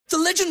The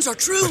legends are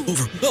true.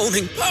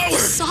 Overwhelming power!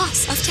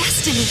 Sauce of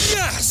destiny.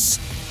 Yes!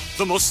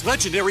 The most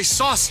legendary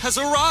sauce has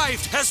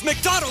arrived as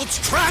McDonald's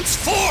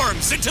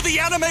transforms into the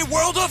anime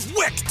world of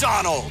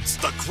WickDonald's.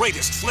 The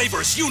greatest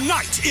flavors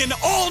unite in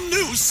all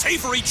new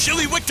savory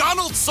chili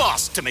McDonald's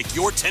sauce to make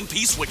your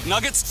 10-piece Wick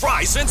Nuggets,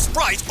 fries, and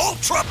Sprite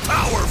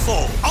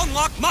ultra-powerful.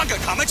 Unlock manga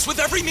comics with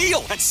every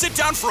meal and sit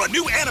down for a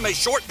new anime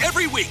short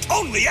every week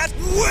only at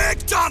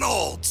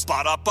WickDonald's.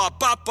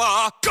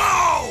 Ba-da-ba-ba-ba,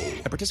 go!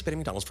 At participating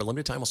McDonald's for a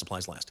limited time while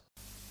supplies last.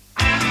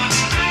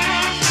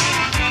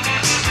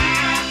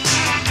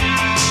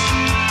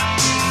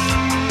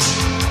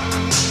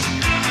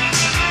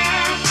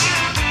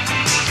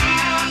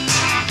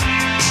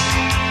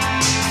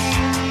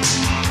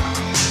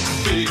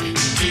 Big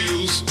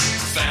deals,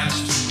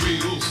 fast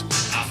wheels,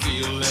 I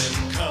feel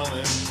them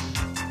coming.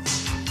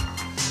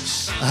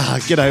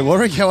 G'day,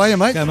 Warwick. How are you,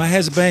 mate? Okay, mate,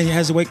 how's it been?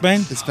 How's the week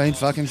been? It's been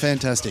fucking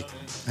fantastic.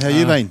 How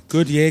you been?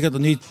 Good, yeah. Got the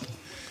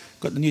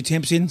new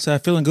temps in, so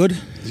feeling good.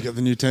 You got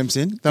the new temps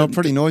in? They were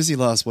pretty noisy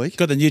last week.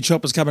 Got the new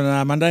choppers coming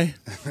on Monday.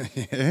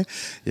 yeah,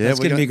 That's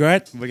going to be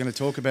great. We're going to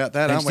talk about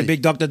that, Thanks aren't we? to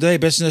Big Dr. D,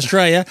 best in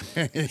Australia.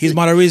 His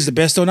motto is the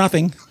best or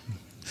nothing.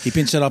 He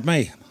pinched it off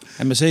me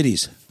and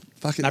Mercedes.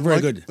 Fucking No, very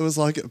like, good. It was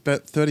like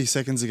about 30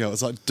 seconds ago. It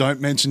was like, don't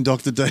mention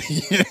Dr. D.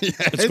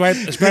 It's great.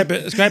 It's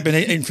great being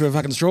eating for a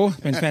fucking straw.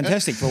 Been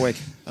fantastic for a week.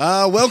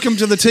 Welcome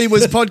to the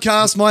T-Wiz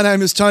podcast. My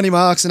name is Tony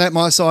Marks, and at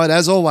my side,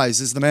 as always,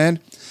 is the man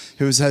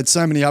who has had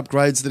so many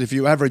upgrades that if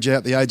you average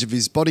out the age of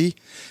his body,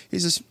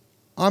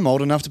 I'm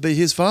old enough to be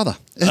his father.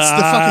 It's the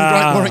fucking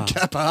great Warwick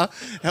Kappa.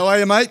 How are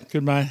you, mate?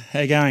 Good, mate. How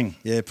you going?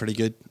 Yeah, pretty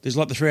good. There's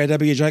like the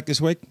 3AW joke this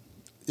week.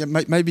 Yeah,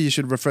 maybe you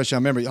should refresh our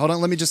memory. Hold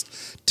on, let me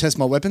just test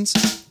my weapons.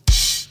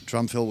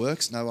 Drum fill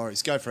works. No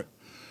worries. Go for it.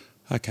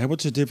 Okay,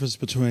 what's the difference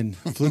between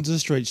Flinders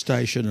Street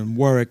Station and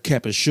Warwick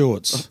Kappa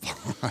shorts?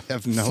 I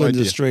have no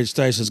Flinders idea. Street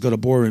Station's got a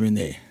ballroom in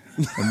there.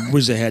 And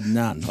Wizard had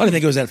none. I didn't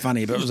think it was that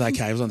funny, but it was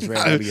okay. It was on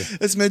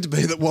 3AW. It's meant to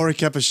be that Warwick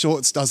Kappa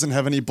Shorts doesn't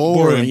have any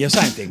Ballroom, ballroom. yeah,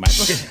 same thing,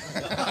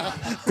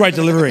 mate. Great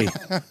delivery.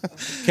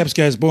 Caps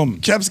goes boom.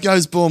 Caps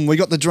goes boom. We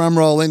got the drum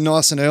roll in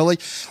nice and early.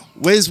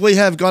 Wes, we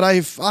have got a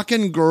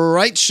fucking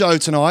great show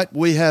tonight.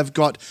 We have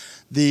got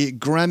the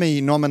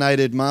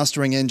Grammy-nominated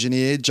mastering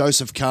engineer,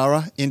 Joseph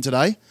Cara, in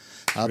today.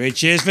 Three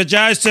cheers for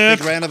Joseph.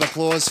 Big round of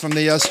applause from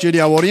the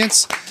studio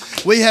audience.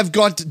 We have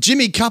got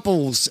Jimmy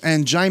Couples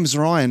and James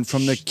Ryan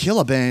from the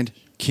killer band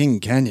King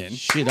Canyon.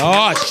 Shit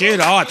hot.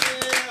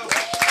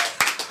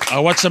 I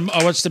watched them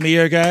a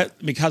year ago.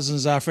 My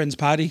cousin's friend's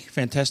party.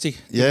 Fantastic.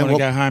 Yeah, Want to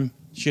go home.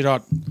 Shit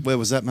hot. Where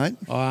was that, mate?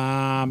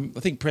 I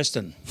think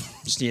Preston.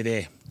 It's near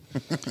there.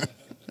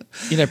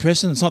 You know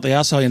Preston? It's not the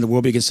arsehole in the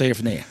world, but you can see it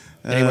from there.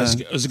 Anyways,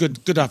 it was a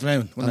good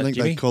afternoon. I think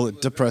Jimmy? they call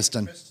it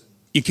Depreston.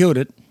 You killed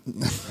it.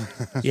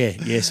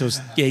 yeah. So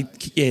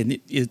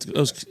it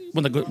was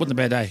wasn't a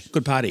bad day.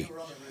 Good party.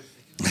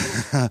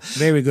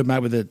 Very good, mate,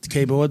 with the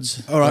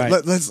keyboards. All right,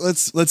 Great.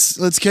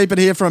 let's keep it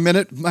here for a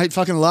minute, mate.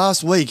 Fucking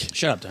last week,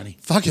 Shut up, Tony.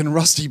 fucking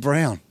Rusty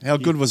Brown. How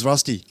good was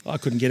Rusty? I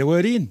couldn't get a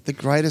word in. The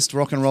greatest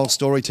rock and roll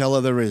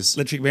storyteller there is.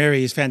 Electric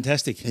Mary is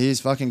fantastic. He is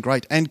fucking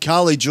great. And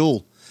Carly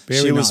Jewell,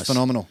 Very she was nice.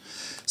 phenomenal.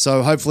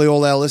 So hopefully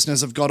all our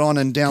listeners have got on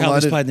and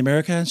Carla's downloaded. played in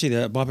America, hasn't she?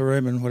 The Viper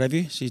Room and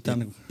whatever. She's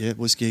done. Yeah,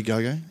 Whiskey A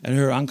Go-Go. And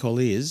her uncle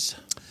is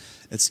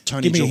It's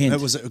Tony Give me a Jewell. hint.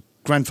 It was a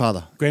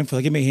grandfather.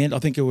 grandfather. Give me a hint. I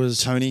think it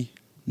was Tony.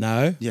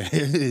 no. Yeah,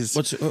 it is.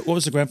 What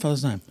was the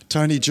grandfather's name?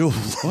 Tony Jewell.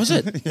 Was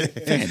it?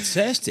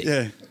 Fantastic.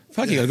 Yeah.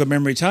 Fuck, you got a good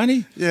memory,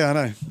 Tony. Yeah, I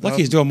know. Lucky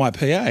he's doing my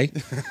PA.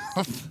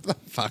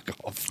 Fuck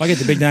off. I get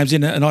the big names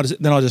in and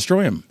then I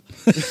destroy them.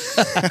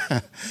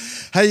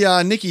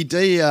 Hey, Nicky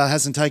D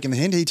hasn't taken the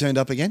hint. He turned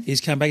up again. He's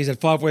come back. He's had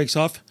 5 weeks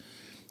off.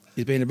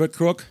 He's been a bit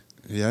crook.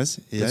 He has.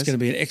 It's going to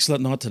be an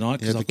excellent night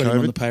tonight because Yeah, I've the got him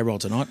on COVID. the payroll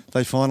tonight.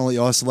 They finally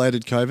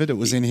isolated COVID. It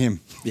was in him.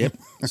 Yep.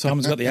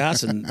 Simon's got the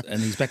arse and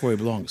he's back where he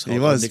belongs. He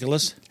was.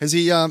 Nicholas. Has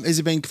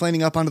he been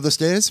cleaning up under the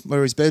stairs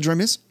where his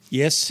bedroom is?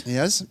 Yes. He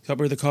has. Got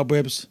rid of the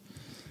cobwebs.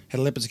 Had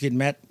a leopard's kid,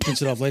 Matt.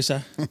 Pinched it off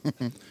Lisa.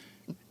 And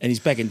he's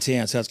back in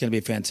town, so it's going to be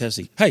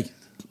fantastic. Hey,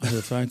 I had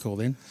a phone call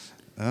then.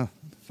 Oh,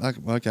 fuck.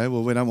 Okay.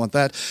 Well, we don't want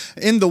that.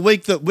 In the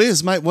week that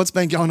whiz, mate, what's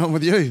been going on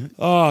with you?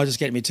 Oh, just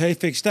getting my teeth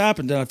fixed up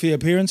and done a few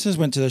appearances.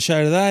 Went to the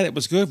show today. That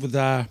was good with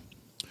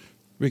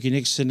Ricky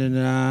Nixon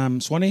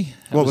and Swanee.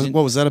 What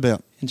was that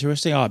about?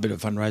 Interesting. Oh, a bit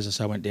of a fundraiser,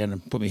 so I went down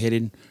and put my head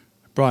in.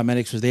 Brian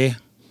Maddox was there.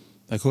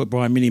 They call it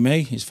Brian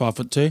Mini-Me. He's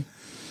 5'2".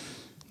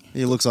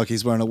 He looks like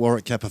he's wearing a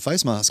Warwick Kappa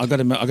face mask. I got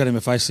him a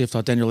facelift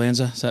like Daniel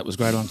Lanza, so that was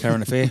great on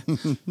Current Affair.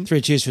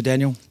 3 cheers for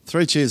Daniel.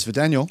 3 cheers for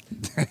Daniel.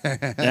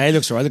 Yeah, he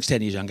looks all right. He looks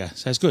 10 years younger,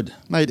 so it's good.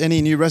 Mate, any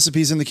new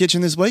recipes in the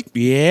kitchen this week?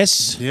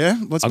 Yes. Yeah?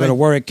 What's I got a been...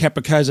 Warwick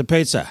Capricosa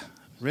pizza.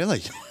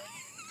 Really?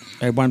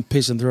 I had one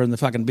piece and threw it in the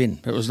fucking bin.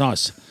 It was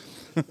nice.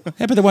 How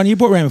about the one you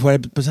brought around before?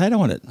 Had potato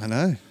on it. I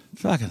know.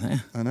 Fucking hell.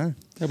 I know.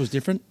 That was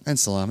different. And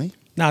salami.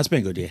 No, it's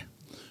been good, yeah.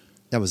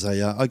 That was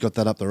I got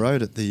that up the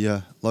road at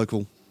the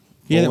local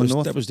Yeah, Ball and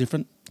North. that was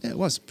different. Yeah, it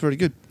was pretty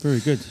good. Very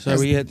good. So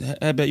How's-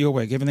 how about your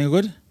week? Everything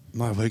good?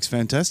 My week's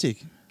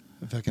fantastic.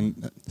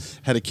 fucking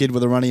had a kid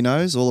with a runny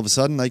nose, all of a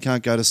sudden they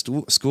can't go to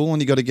school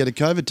and you got to get a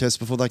COVID test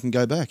before they can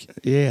go back.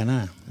 Yeah, I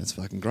know. That's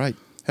fucking great.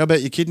 How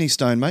about your kidney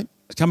stone, mate?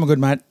 It's coming good,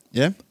 mate.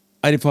 Yeah?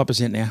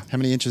 85% now. How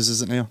many inches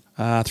is it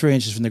now? 3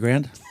 inches from the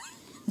ground.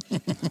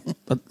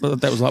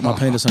 That was like my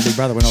penis on Big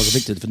Brother when I was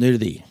evicted for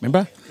nudity.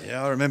 Remember?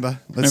 Yeah, I remember.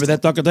 Remember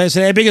that, Dr. Day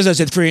said, how big is it? I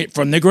said, 3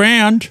 from the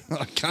ground.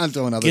 I can't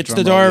do another Gets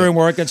drum the roll diary yet. and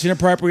work. It's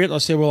inappropriate. I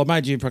said, well, I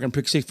made you fucking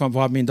prick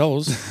 $6.5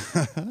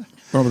 million.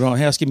 Robert on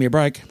house, give me a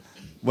break.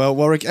 Well,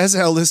 Warwick, as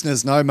our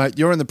listeners know, mate,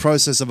 you're in the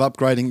process of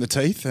upgrading the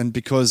teeth, and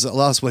because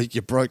last week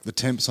you broke the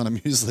temps on a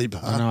muesli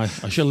bar. I know. I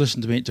should have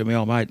listened to my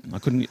old mate.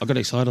 I got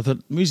excited. I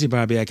thought, muesli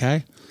bar would be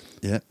okay.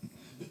 Yeah.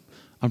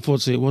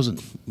 Unfortunately, it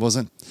wasn't.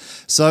 Wasn't.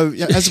 So,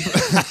 yeah,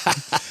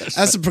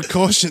 as a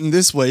precaution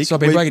this week... So I've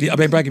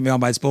been breaking my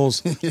old mate's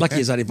balls. Lucky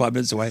he's only 5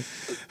 minutes away.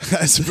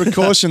 As a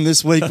precaution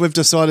this week, we've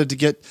decided to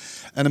get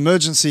an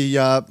emergency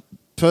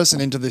person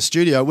into the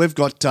studio. We've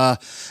got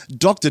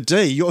Dr.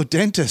 D, your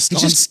dentist,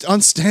 on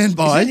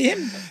standby. Is that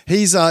him?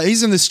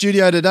 He's in the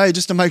studio today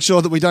just to make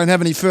sure that we don't have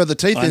any further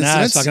teeth I know,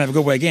 incidents. so I can have a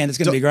good weekend. It's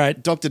going to be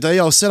great. Dr. D,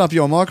 I'll set up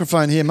your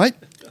microphone here, mate.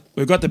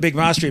 We've got the big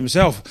master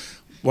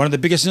himself, one of the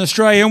biggest in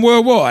Australia and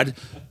worldwide.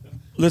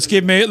 Let's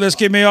give me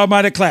old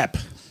mate a clap.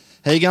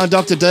 How you going,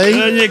 Dr. D?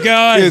 There you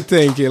go. Good,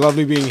 thank you.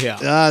 Lovely being here.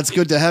 It's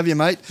good to have you,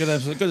 mate.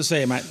 Good to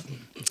see you, mate.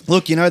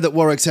 Look, you know that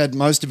Warwick's had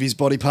most of his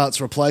body parts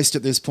replaced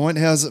at this point.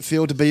 How does it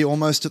feel to be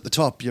almost at the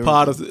top? You're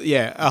Part of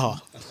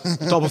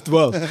top of the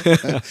world.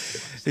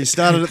 He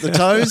started at the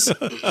toes.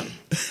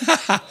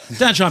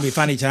 Don't try and be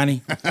funny,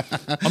 Tony.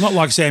 I'm not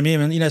like Sam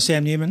Newman. You know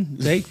Sam Newman,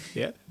 D?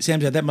 Yeah.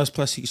 Sam's had that much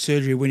plastic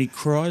surgery. When he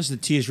cries, the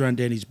tears run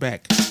down his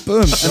back.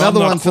 Boom. So Another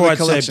I'm not one for the quite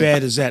collection. so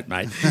bad as that,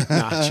 mate.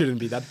 Nah, it shouldn't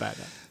be that bad.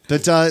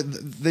 But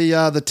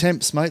the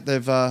temps, mate,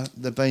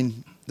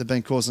 they've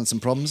been causing some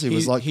problems. He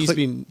was like, he's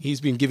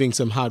been giving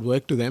some hard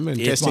work to them and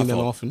Yeah, it's my testing them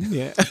fault. often.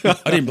 Yeah.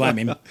 I didn't blame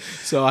him.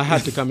 So I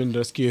had to come and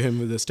rescue him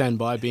with a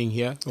standby being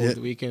here over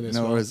the weekend as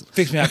no well. worries.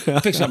 Fix me up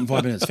in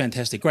 5 minutes.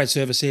 Fantastic. Great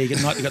service here. You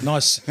got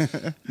nice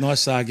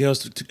girls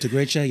to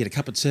greet you. You get a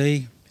cup of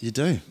tea, You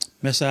do.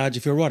 massage.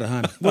 You feel right at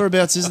home.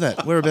 Whereabouts is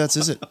that? Whereabouts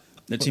is it?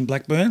 It's in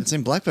Blackburn. It's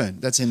in Blackburn.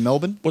 That's in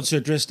Melbourne. What's your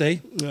address,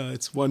 D?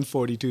 It's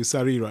 142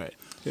 Surrey Road.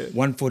 Yeah.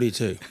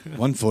 142.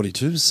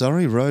 142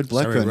 Surrey Road,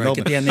 Blackburn, Sorry, Ray,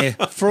 Melbourne. get down there.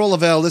 For all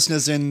of our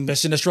listeners in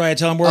Best in Australia.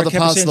 Tell him we're other a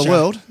parts of the Capucentia.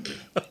 world,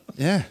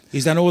 yeah.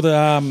 He's done all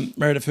the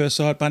Married at First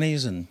Sight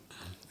bunnies and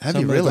Have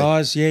some you of really? the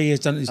guys. Yeah,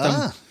 he's done.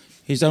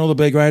 He's done all the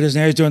B graders.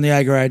 Now he's doing the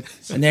A grade,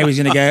 and now he's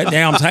going to go.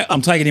 Now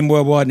I'm taking him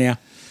worldwide now.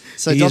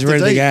 So, He is Dr.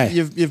 ready to D,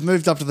 go. you've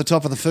moved up to the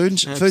top of the food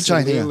chain here.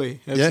 Absolutely.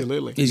 Yeah?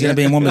 Absolutely. He's going to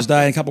be in Women's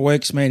Day in a couple of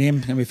weeks. Me and him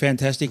going to be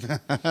fantastic.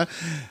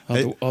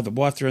 I'll have the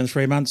wife through in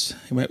 3 months.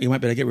 He won't be able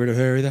to get rid of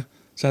her either.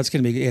 So it's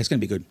going to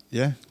be good.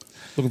 Yeah.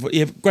 Looking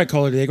for great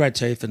quality there, great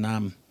teeth,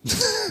 and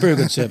very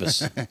good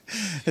service.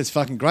 It's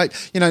fucking great.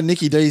 You know,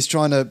 Nicky D's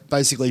trying to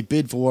basically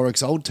bid for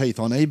Warwick's old teeth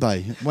on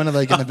eBay. When are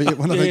they going to be?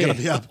 When are they going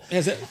to be up?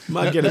 How's that?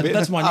 Might get a bit.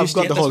 That's my new I've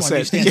got stent. the whole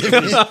That's my new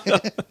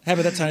set. stent. How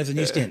about that, Tony, for the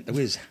new stent, the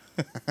Whiz?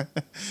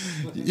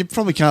 You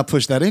probably can't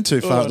push that in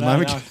too far at the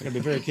moment. No, I'm going to be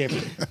very careful.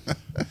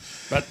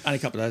 But only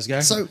a couple of days ago.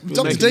 So, We'll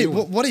Dr. make a D, new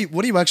one. what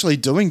are you actually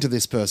doing to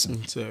this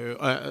person? So,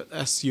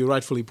 as you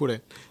rightfully put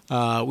it,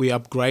 we're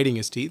upgrading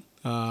his teeth.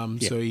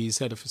 So he's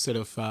had a set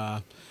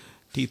of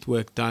teeth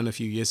work done a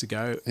few years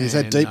ago. He's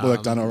had deep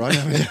work done, all right.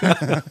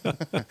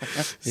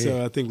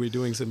 So I think we're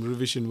doing some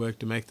revision work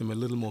to make them a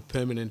little more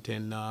permanent,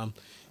 and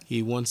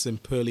he wants them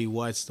pearly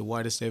whites, the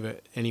whitest ever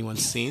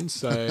anyone's seen.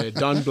 So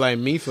don't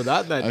blame me for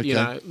that. That you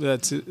know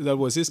that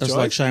was his That's choice.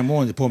 like Shane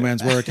Warne, the poor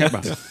man's Warwick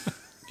Capper.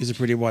 He's a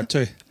pretty white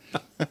too.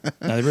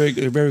 No, they're very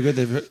good.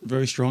 They're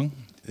very strong.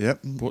 Yep.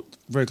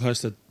 Very close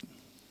to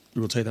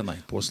real teeth, aren't they?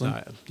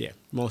 Porcelain. Yeah,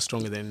 more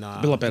stronger than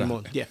a lot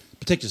better. yeah,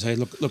 Protect your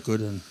teeth, look good,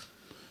 and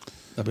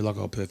they'll be like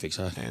old perfect.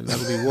 So and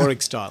that'll be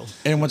Warwick style.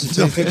 anyone wants a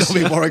tooth fix?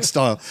 That'll be Warwick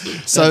style.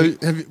 So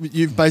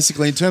you've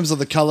basically, in terms of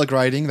the colour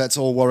grading, that's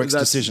all Warwick's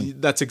decision.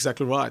 That's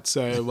exactly right.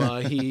 So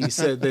he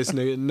said there's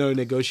no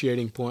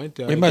negotiating point.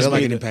 We must just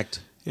make leave an it. impact.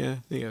 Yeah,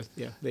 there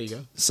you go.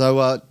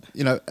 So,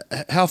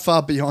 how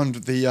far beyond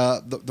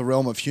the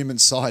realm of human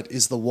sight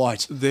is the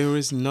white? There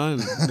is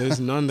none. There's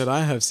none that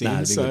I have seen. Nah,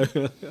 it'd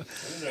be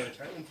so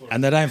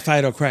And they don't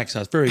fade or crack,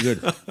 so it's very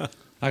good. Like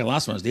the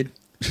last ones did.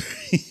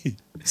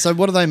 So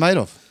what are they made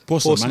of?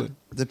 Porcelain, mate.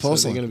 They're So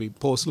porcelain. they're going to be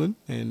porcelain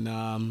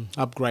and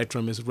upgrade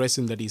from his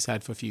resin that he's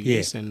had for a few Yeah.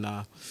 years, and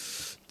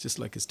just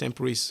like his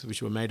temporaries,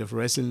 which were made of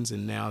resins,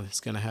 and now it's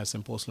going to have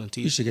some porcelain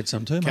teeth. You should get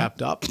some too, mate.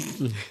 capped up.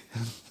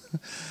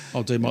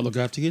 Old D might look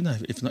after you, no,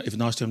 if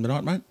nice to him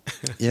tonight, mate.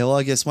 Yeah, well,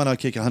 I guess when I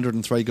kick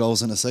 103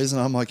 goals in a season,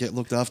 I might get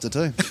looked after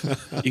too.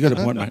 You got a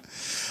point, mate.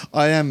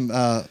 I am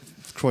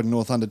Croydon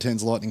North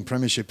Under-10s Lightning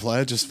Premiership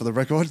player, just for the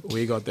record.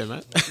 We got them,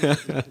 mate.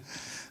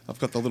 I've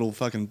got the little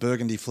fucking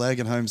burgundy flag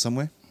at home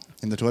somewhere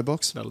in the toy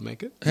box. That'll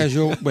make it. How's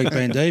your week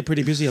been, D?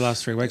 Pretty busy the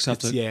last 3 weeks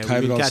after It's- yeah, we've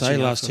COVID, been I'd say.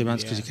 catching up Last 2 from-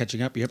 months because yeah. you're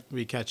catching up, yep.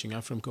 We're catching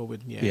up from COVID,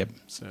 yeah. Yep.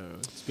 So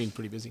it's been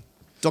pretty busy.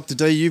 Dr.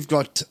 D, you've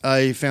got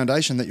a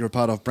foundation that you're a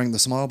part of, Bring the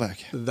Smile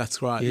Back.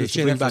 That's right. Yeah, It's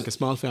share Bring that Back for- a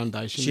Smile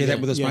Foundation. Share that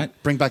with us, mate.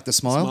 Bring Back the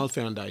Smile. Smile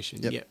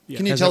Foundation. Yep. Yeah.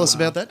 Can you How's tell that us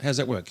about that? How's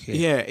that work?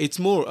 Yeah, it's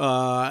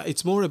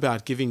more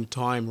about giving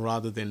time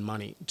rather than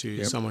money to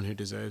Yep. someone who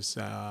deserves.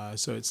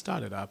 So it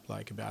started up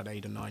like about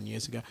 8 or 9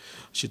 years ago.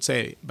 I should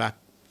say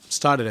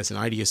started as an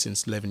idea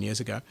since 11 years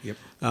ago. Yep.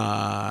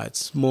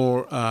 It's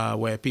more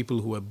where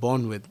people who were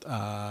born with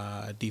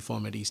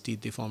deformities,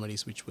 teeth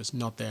deformities, which was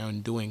not their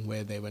own doing,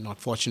 where they were not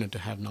fortunate to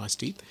have nice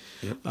teeth.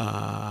 Yep.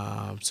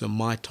 So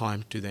my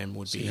time to them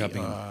would be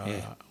helping them,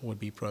 yeah. would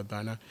be pro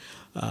bono,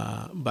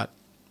 but.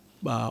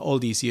 All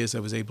these years I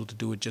was able to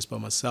do it just by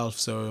myself,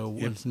 so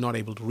I was not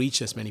able to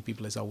reach as many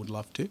people as I would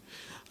love to.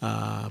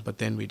 But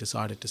then we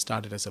decided to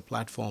start it as a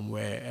platform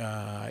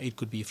where it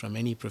could be from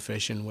any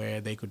profession,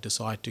 where they could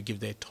decide to give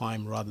their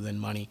time rather than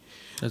money.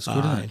 That's good,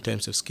 isn't it? In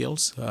terms of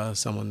skills.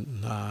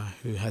 Someone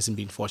who hasn't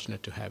been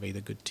fortunate to have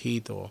either good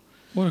teeth or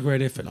What a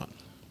great effort. not.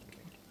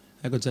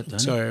 How good's that done?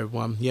 So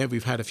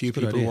we've had a few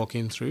Good people idea. walk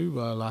in through.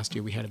 Last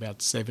year we had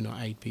about 7 or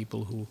 8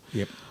 people who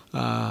Yep.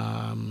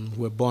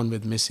 were born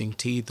with missing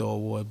teeth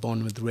or were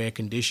born with rare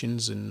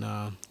conditions and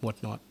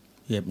whatnot.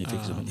 Yep, you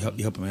fix them.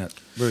 You help them out.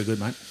 Very good,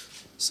 mate.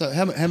 So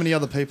how many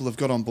other people have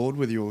got on board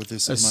with you with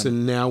this at the So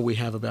moment? now we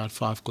have about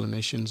 5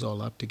 clinicians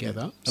all up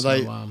together. Are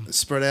So, they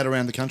spread out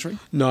around the country?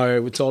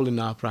 no, it's all in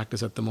our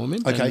practice at the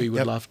moment, Okay, and we would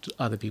yep. love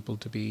other people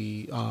to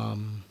be,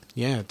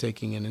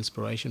 taking an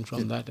inspiration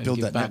from that and build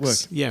give that back. network.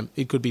 Yeah,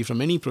 it could be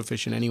from any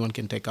profession. Anyone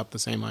can take up the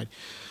same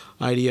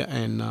idea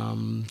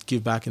and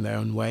give back in their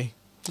own way,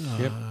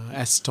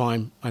 as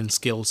time and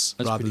skills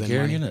That's rather pretty than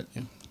caring, money. isn't it?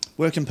 Yeah.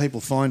 Where can people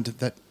find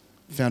that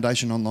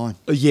foundation online?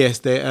 Yes,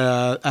 they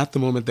at the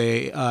moment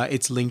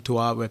it's linked to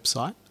our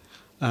website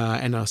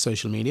and our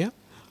social media.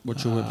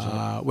 What's your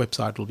website?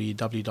 Website will be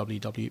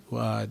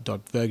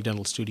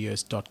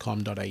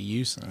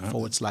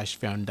www.vergdentalstudios.com.au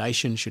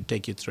 /foundation. Should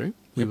take you through.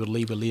 We will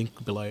leave a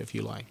link below if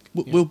you like.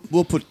 We'll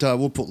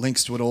put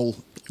links to it all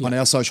on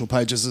our social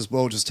pages as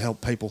well, just to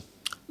help people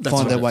That's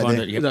find their right. way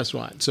there. Yep. That's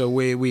right. So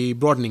we're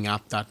broadening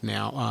up that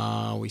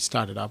now. We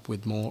started up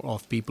with more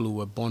of people who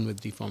were born with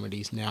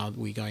deformities. Now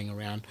we're going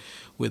around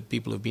with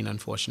people who've been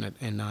unfortunate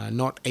and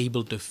not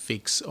able to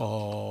fix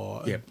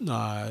or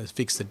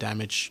fix the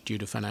damage due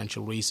to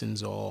financial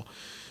reasons or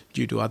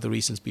due to other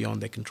reasons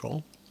beyond their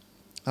control.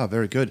 Oh,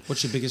 very good.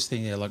 What's your biggest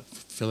thing there, like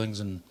fillings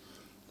and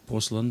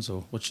porcelains,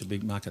 or what's your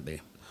big market there?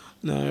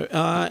 No,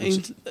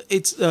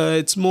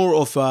 it's more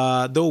of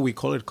though we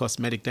call it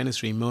cosmetic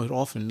dentistry. More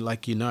often,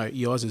 like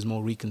yours is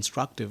more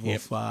reconstructive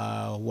of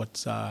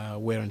what's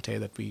wear and tear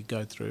that we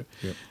go through,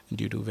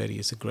 due to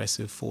various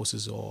aggressive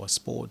forces or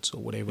sports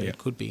or whatever it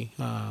could be.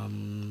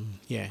 And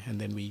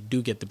then we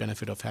do get the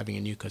benefit of having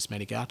a new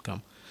cosmetic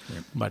outcome,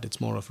 but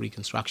it's more of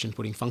reconstruction,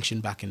 putting function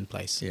back in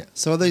place. Yeah.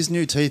 So are these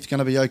new teeth going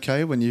to be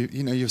okay when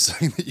you're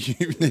saying that you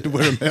need to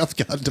wear a mouth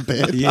guard to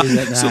bed?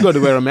 Still got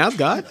to wear a mouth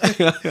guard.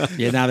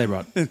 Yeah, no, they're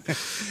right.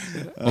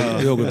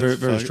 They're all good, very,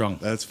 very strong.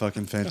 That's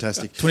fucking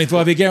fantastic.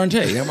 25-year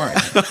guarantee, don't worry.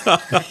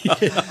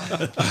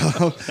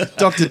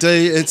 Dr.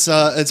 D,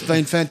 it's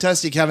been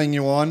fantastic having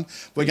you on.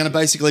 We're going to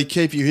basically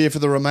keep you here for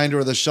the remainder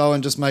of the show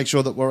and just make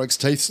sure that Warwick's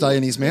teeth stay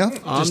in his mouth.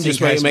 I'm Just in just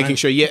case, making mate.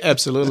 sure. Yeah,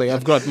 absolutely.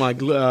 I've got my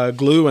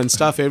glue and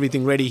stuff,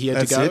 everything ready here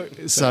That's to go.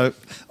 it. So,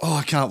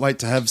 I can't wait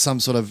to have some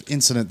sort of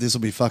incident. This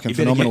will be fucking You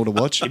better phenomenal give-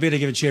 to watch. You better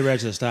give a cheer out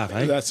to the staff,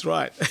 eh? That's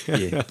right.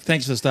 Yeah.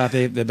 Thanks to the staff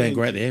there. They've been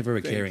great there,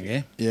 very caring,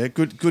 yeah? Yeah,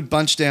 good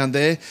bunch down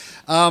there.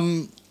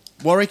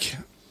 Warwick,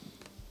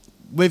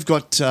 we've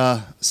got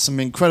some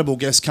incredible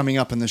guests coming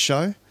up in the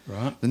show.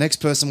 Right. The next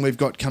person we've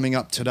got coming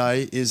up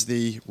today is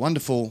the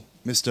wonderful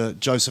Mr.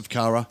 Joseph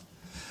Kara.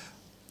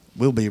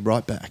 We'll be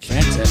right back.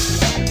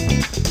 Fantastic.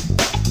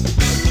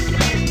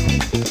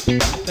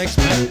 Thanks,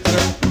 mate.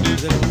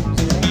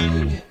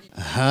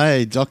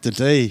 Hey, Dr.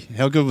 D,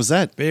 how good was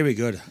that? Very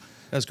good.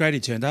 That was great he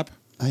turned up.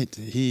 Hey,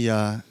 he's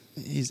a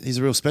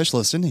real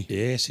specialist, isn't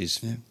he? Yes, he's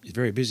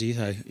very busy,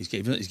 so he's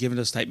given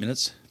us 8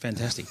 minutes.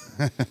 Fantastic.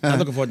 I'm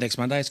looking forward to next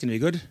Monday. It's going to be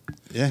good.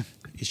 Yeah.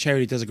 His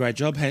charity does a great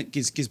job.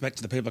 Gives back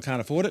to the people who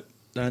can't afford it.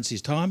 Donates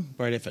his time.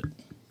 Great effort.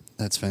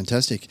 That's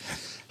fantastic.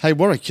 Hey,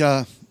 Warwick,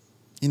 you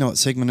know what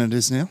segment it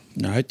is now?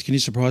 No, can you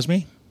surprise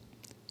me?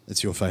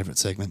 It's your favourite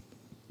segment.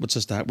 What's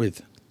to start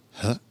with?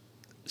 Huh?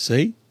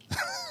 See?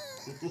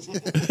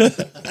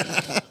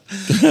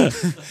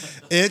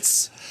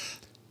 It's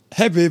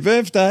Happy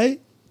birthday,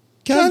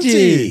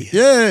 Cunty. Cunty.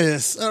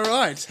 Yes. All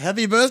right.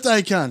 Happy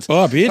birthday, cunt.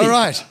 Oh, beauty. All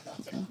right.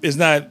 There's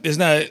no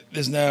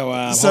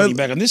So- holding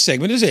back on this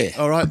segment, is there?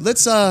 All right.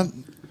 Let's have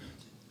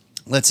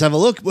a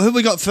look. Who have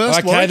we got first,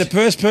 Okay, Warwick? the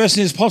first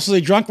person is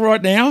possibly drunk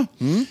right now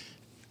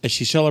as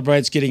she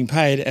celebrates getting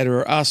paid at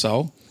her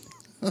arsehole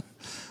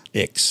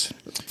ex.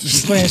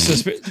 She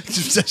plans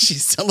to She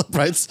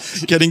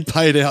celebrates getting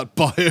paid out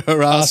by her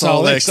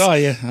arsehole arsehole ex. ex. Oh,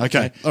 yeah.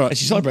 Okay. All right. As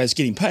she celebrates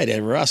getting paid out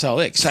of her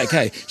arsehole ex.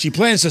 Okay. She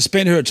plans to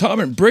spend her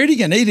retirement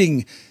breeding and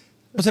eating,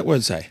 what's that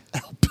word say?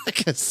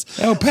 Alpacas.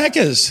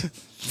 Alpacas.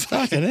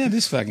 Fucking hell,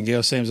 this fucking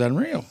girl seems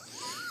unreal.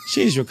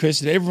 She's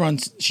requested everyone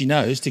she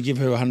knows to give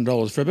her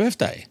 $100 for her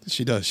birthday.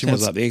 She does. She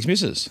Sounds wants like the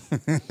ex-missus.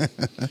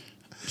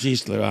 She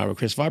used to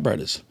request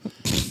vibrators.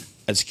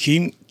 It's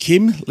Kim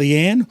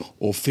Leanne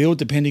or Phil,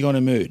 depending on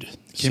her mood.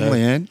 Kim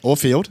Leanne or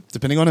Field,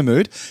 depending on her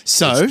mood.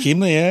 So, it's Kim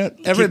Leanne,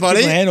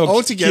 everybody, Kim Leanne or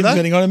all together. Kim,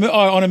 depending on her mood.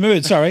 Oh, on her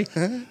mood, sorry.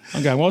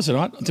 I'm going well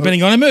tonight.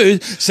 Depending on her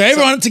mood. So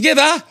everyone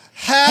together,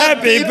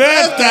 happy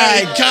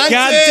birthday,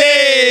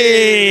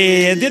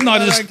 Cunty! And didn't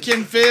I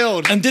Kim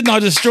Field. And didn't I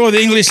destroy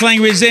the English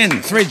language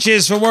then? 3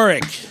 cheers for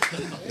Warwick.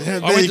 I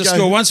went to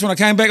school once. When I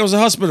came back, it was a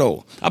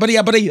hospital.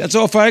 Uppity. That's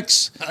all,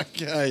 folks.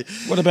 Okay.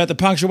 What about the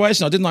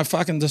punctuation? Didn't I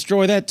fucking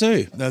destroy that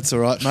too? That's all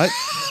right, mate.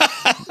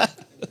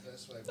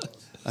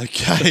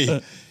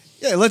 Okay.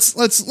 Yeah,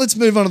 let's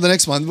move on to the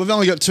next one. We've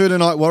only got 2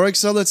 tonight, Warwick.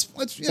 So let's.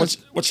 Yeah.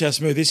 Watch how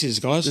smooth this is,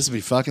 guys. This will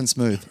be fucking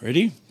smooth.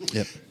 Ready?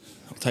 Yep.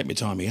 I'll take my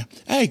time here.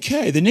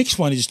 Okay, the next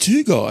one is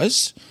 2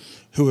 guys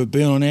who have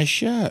been on our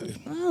show.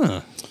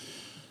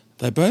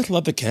 They both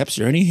love the Caps,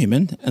 they're only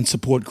human, and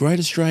support great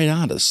Australian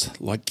artists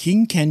like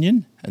King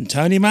Canyon and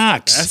Tony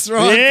Marks. That's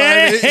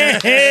right,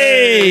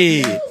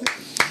 baby.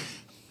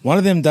 One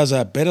of them does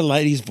a better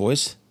lady's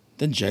voice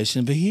than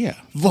Jason Verheer.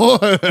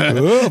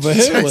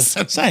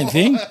 Jason Same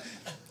thing.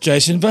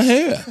 Jason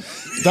Verheer.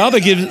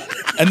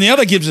 The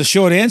other gives the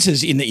short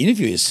answers in the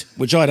interviews,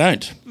 which I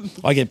don't.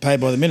 I get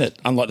paid by the minute,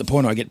 unlike the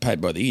porno, I get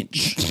paid by the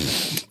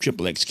inch.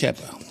 Triple X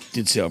Kappa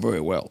did sell very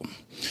well.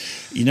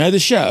 You know the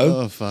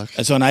show? Oh, fuck.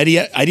 It's on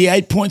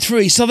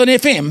 88.3 Southern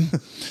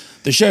FM.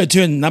 The show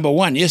turned number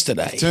 1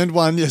 yesterday. Turned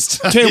 1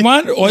 yesterday. Turned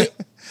 1?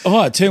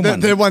 Turned 1.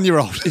 They're 1 year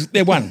old.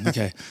 They're 1.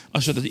 Okay.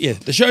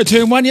 The show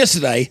turned 1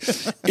 yesterday.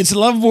 It's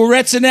Lovable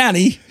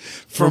Ratsanani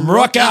from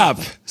Rock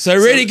Up. So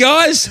ready,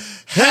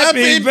 guys?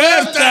 Happy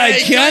birthday,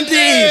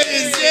 cunty!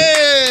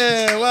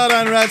 Yeah, well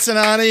done,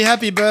 Ratsanani.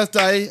 Happy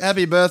birthday.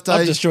 Happy birthday.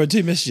 I've destroyed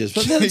 2 messages,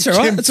 but that's all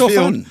right. It's all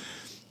fun.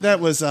 That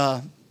was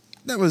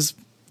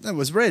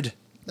red.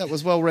 That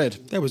was well read.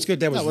 That was good.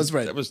 That was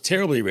red. That was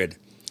terribly red.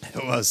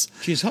 It was.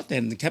 She's hot down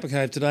in the Kappa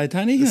Cave today,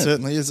 Tony. It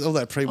certainly is. All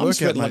that pre-workout. I'm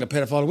sweating like a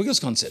pedophile at Wiggles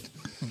concert.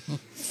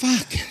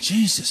 Fuck,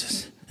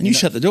 Jesus. And you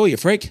shut the door, you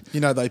freak.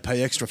 You know they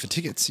pay extra for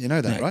tickets. You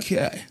know that, right?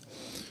 Okay.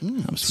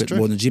 I'm sweating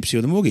more than a gypsy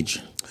with a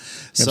mortgage.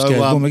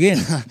 So, again.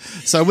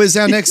 So Wiz,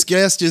 our next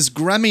guest is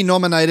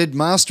Grammy-nominated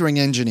mastering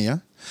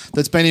engineer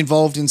that's been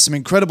involved in some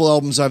incredible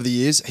albums over the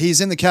years.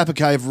 He's in the Kappa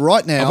Cave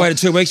right now. I've waited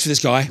 2 weeks for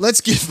this guy.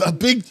 Let's give a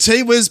big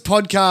T-Wiz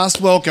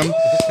podcast welcome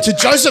to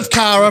Joseph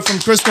Cara from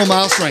Crystal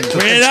Mastering.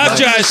 Bring it up,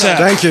 Joseph.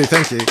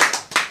 Thank you.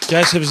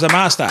 Joseph is the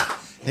master.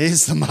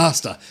 He's the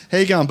master. How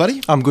you going,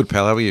 buddy? I'm good,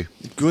 pal. How are you?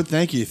 Good,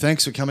 thank you.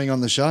 Thanks for coming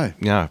on the show.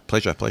 Yeah,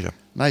 pleasure.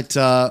 Mate,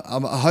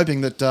 I'm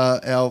hoping that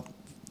our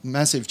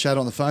massive chat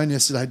on the phone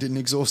yesterday didn't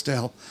exhaust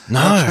our... No.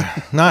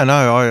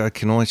 I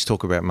can always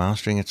talk about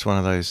mastering. It's one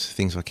of those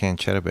things I can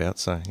chat about.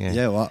 So yeah.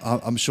 Yeah, well,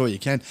 I'm sure you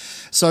can.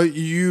 So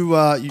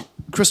you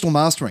Crystal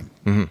Mastering.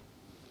 Mm-hmm.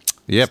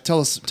 Yep. Tell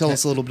us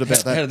a little bit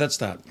about that. How did that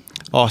start?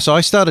 Oh, so I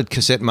started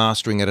cassette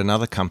mastering at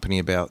another company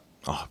about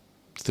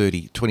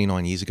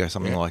 29 years ago,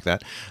 something like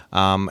that.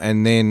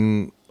 And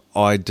then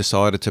I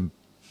decided to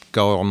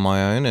go on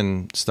my own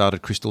and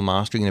started Crystal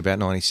Mastering in about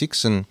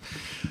 96. And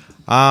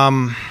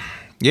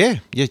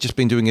just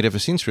been doing it ever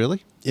since,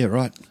 really. Yeah,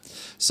 right.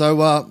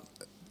 So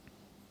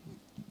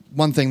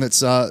one thing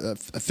that's a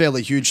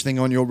fairly huge thing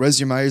on your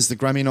resume is the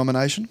Grammy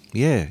nomination.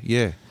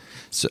 Yeah.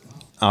 So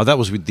that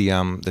was with the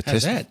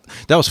How's that?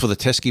 That was for the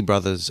Teskey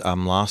Brothers'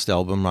 last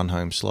album, Run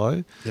Home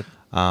Slow. Yep.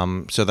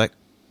 So that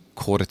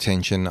caught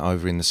attention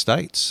over in the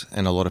States,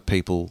 and a lot of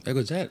people How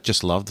good's that?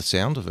 just loved the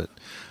sound of it.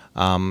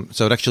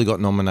 So it actually got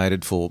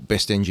nominated for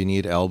Best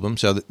Engineered Album.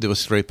 So there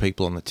was 3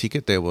 people on the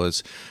ticket. There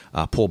was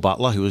Paul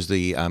Butler, who was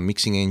the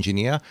mixing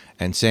engineer,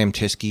 and Sam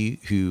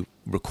Teskey, who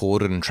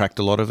recorded and tracked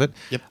a lot of it.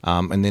 Yep.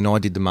 And then I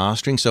did the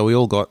mastering. So we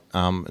all got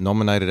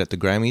nominated at the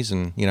Grammys,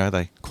 and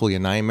they call your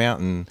name out,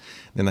 and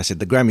then they said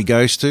the Grammy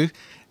goes to.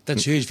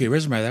 That's huge for your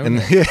resume, though,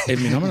 isn't it?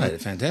 Even been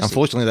nominated. Fantastic.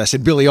 Unfortunately, they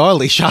said Billie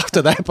Eilish after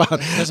that,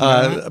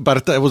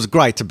 but it was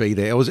great to be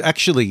there. It was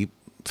actually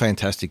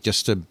fantastic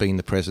just to be in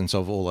the presence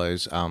of all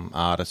those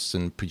artists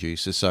and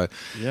producers. So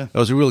yeah, it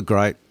was a really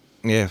great.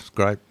 Yeah,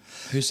 great.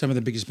 Who's some of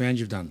the biggest bands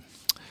you've done?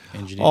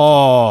 So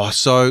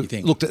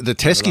look, the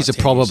Teskies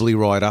are probably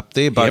right up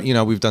there, but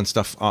we've done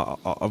stuff.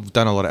 I've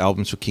done a lot of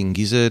albums for King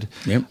Gizzard,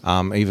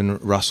 even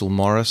Russell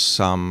Morris,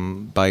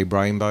 Babe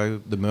Rainbow,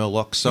 the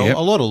Murlocs. So a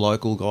lot of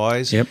local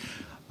guys. Yep.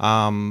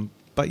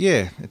 But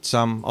yeah, it's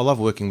I love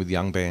working with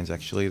young bands.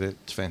 Actually,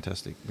 that's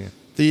fantastic. Yeah.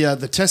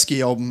 The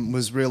Teskey album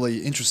was really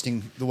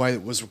interesting the way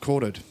it was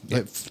recorded.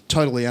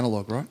 Totally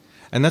analog, right?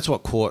 And that's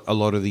what caught a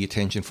lot of the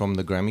attention from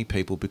the Grammy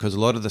people, because a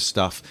lot of the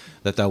stuff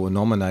that they were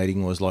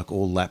nominating was like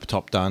all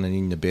laptop done and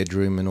in the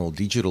bedroom and all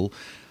digital.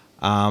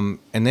 And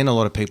then a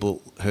lot of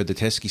people heard the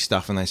Teskey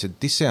stuff and they said,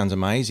 "This sounds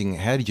amazing.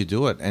 How did you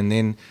do it?" And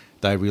then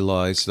they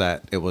realised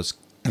that it was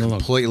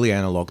completely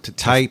analog to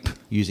tape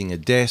using a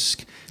desk.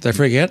 Did they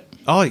freak out?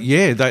 Oh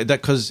yeah,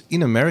 because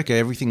in America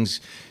everything's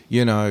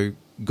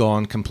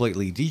gone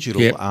completely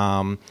digital. Yep.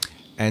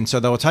 And so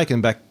they were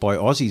taken back by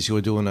Aussies who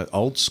were doing it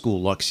old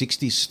school, like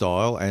 60s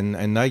style,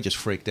 and they just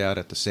freaked out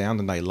at the sound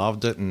and they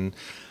loved it. And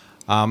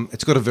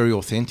it's got a very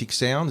authentic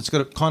sound. It's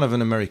got a kind of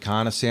an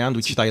Americana sound,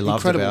 which they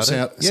loved about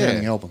it.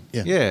 Sounding album.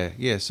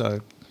 Yeah.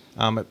 So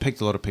it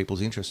piqued a lot of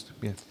people's interest.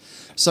 Yeah.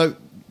 So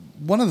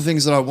one of the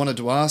things that I wanted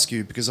to ask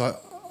you, because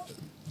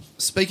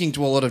speaking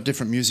to a lot of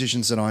different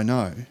musicians that I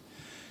know,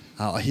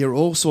 I hear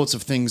all sorts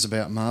of things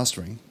about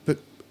mastering. But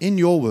in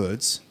your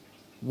words,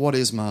 what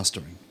is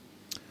mastering?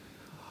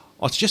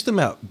 Oh, it's just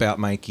about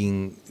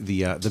making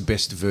the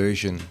best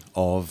version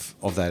of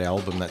that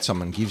album that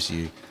someone gives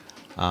you.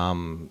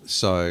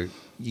 So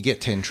you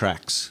get 10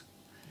 tracks,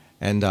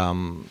 and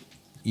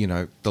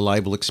the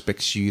label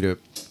expects you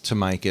to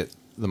make it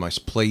the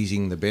most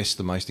pleasing, the best,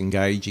 the most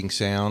engaging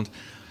sound.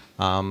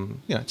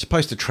 It's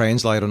supposed to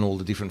translate on all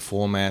the different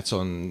formats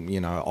on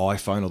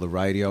iPhone or the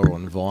radio or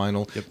on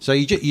vinyl. Yep. So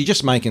you're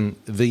just making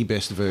the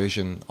best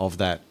version of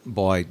that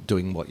by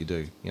doing what you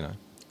do.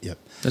 Yep.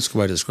 That's a good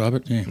way to describe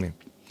it. Yeah.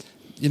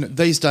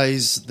 These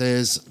days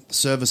there's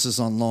services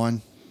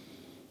online.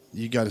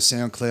 You go to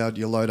SoundCloud,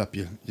 you load up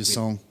your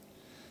song.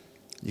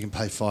 You can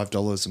pay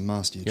 $5 and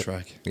master your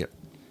track. Yep.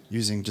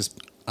 Using just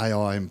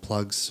AI and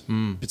plugs,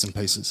 bits and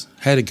pieces.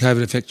 How did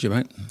COVID affect you,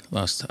 mate?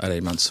 Last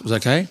 18 months. Was it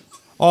okay?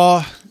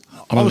 Oh,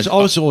 I was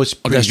always I'll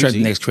pretty go straight to busy.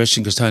 the next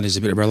question because Tony's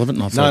a bit irrelevant.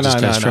 And I No. thought I'd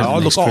just go straight to the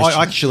Look, next I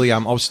question. actually, I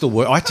was still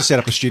working. I had to set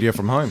up a studio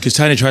from home. Because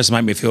Tony tries to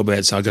make me feel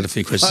bad, so I've got a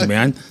few questions of my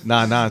own.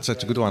 No, it's a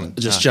good one.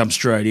 Just jump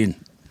straight in.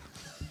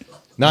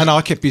 No,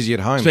 I kept busy at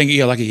home.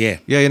 You're lucky, yeah.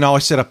 Yeah, I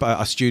set up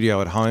a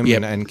studio at home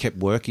Yep. and kept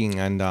working,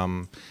 and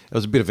it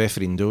was a bit of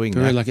effort in doing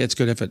Very that. lucky. It's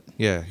good effort.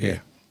 Yeah.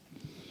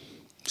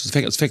 It's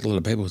affected a lot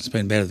of people. It's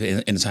been bad at the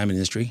entertainment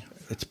industry.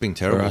 It's been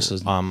terrible. us,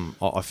 isn't it?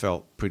 I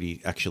felt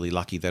pretty actually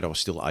lucky that I was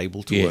still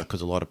able to Yeah. work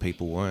because a lot of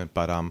people weren't.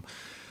 But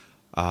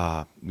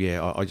I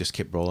just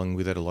kept rolling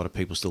with it. A lot of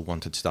people still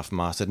wanted stuff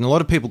mastered, and a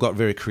lot of people got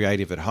very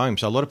creative at home.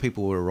 So a lot of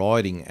people were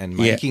writing and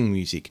Yeah. making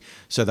music.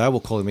 So they were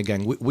calling me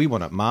going, "We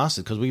want it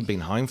mastered because we've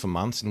been home for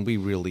months and we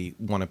really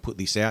want to put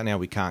this out now.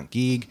 We can't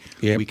gig,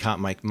 Yep. we can't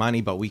make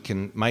money, but we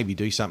can maybe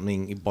do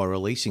something by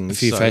releasing A this."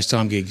 few So-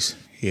 FaceTime gigs.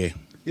 Yeah.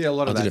 Yeah, a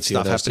lot of I did that a few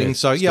of stuff those happening. too.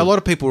 So It's yeah, a good. lot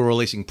of people were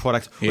releasing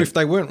product. Yeah. Or if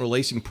they weren't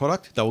releasing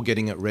product, they were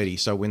getting it ready.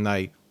 So when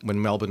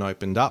Melbourne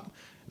opened up,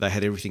 they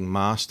had everything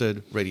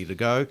mastered, ready to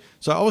go.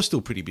 So I was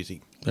still pretty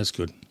busy. That's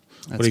good.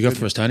 What That's do you got good.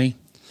 for us, Tony?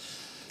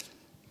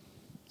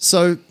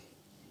 So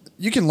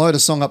you can load a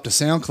song up to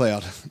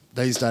SoundCloud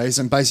these days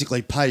and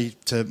basically pay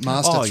to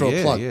master Oh, through a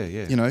yeah, plug.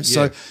 yeah.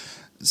 So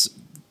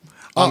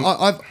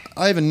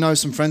I even know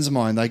some friends of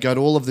mine. They go to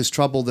all of this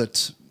trouble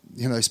that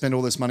they spend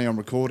all this money on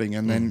recording,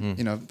 and then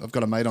I've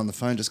got a mate on the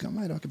phone just going,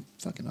 mate, I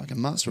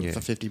can master it Yeah.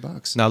 for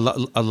 $50. Now,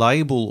 a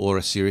label or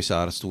a serious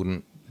artist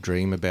wouldn't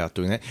dream about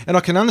doing that, and I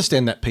can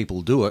understand that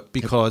people do it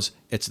because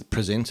it's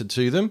presented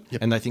to them,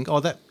 and they think, oh,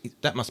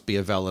 that must be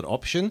a valid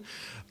option.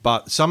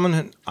 But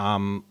someone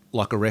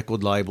like a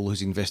record label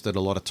who's invested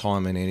a lot of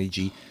time and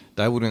energy,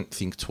 they wouldn't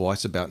think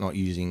twice about not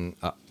using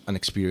an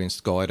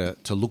experienced guy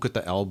to look at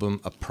the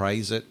album,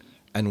 appraise it,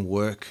 and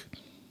work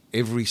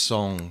every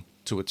song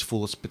to its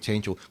fullest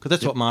potential, because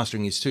that's what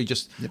mastering is too,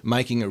 just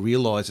making it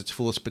realise its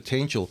fullest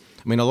potential.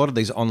 I mean, a lot of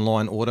these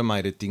online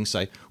automated things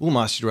say, we'll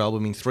master your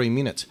album in 3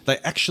 minutes. They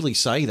actually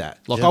say that.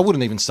 Like, I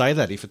wouldn't even say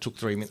that if it took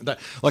 3 minutes.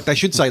 Like, they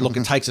should say, look,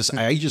 it takes us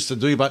ages to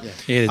do, but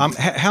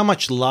how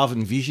much love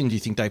and vision do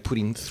you think they put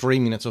in 3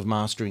 minutes of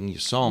mastering your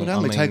song? It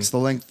only takes the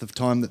length of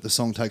time that the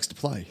song takes to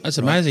play. That's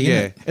amazing, isn't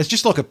Yeah, it? it's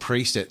just like a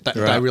preset that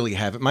they really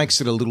have. It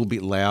makes it a little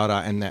bit louder,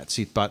 and that's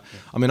it. But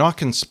I mean, I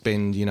can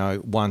spend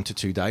 1 to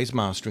 2 days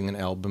mastering an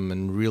album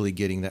and really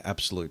getting the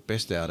absolute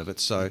best out of it.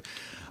 So,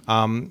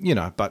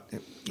 but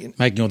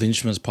Making all the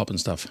instruments pop and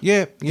stuff.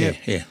 yeah,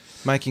 Yeah.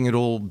 making it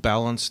all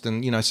balanced,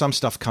 and some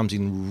stuff comes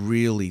in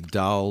really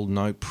dull,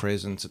 no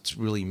presence. It's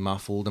really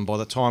muffled, and by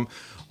the time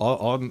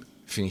I'm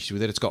finished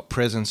with it, it's got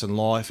presence and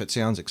life. It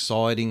sounds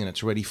exciting, and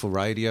it's ready for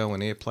radio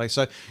and airplay.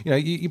 So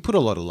you put a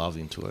lot of love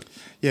into it.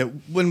 Yeah,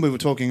 when we were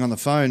talking on the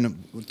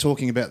phone, we were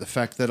talking about the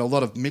fact that a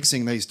lot of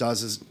mixing these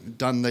days is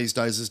done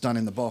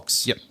in the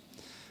box. Yep.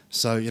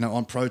 So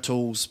on Pro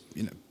Tools,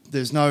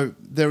 there's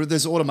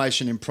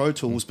automation in Pro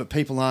Tools, but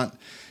people aren't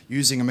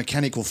using a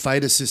mechanical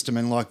fader system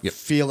and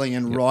feeling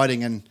and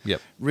writing and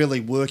really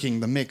working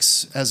the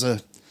mix as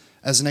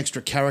an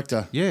extra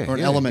character or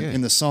an element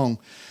in the song.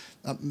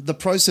 The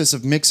process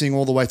of mixing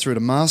all the way through to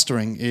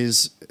mastering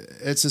it's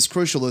as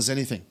crucial as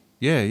anything.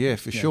 Yeah,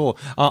 for sure.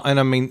 And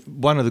I mean,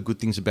 one of the good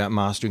things about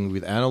mastering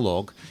with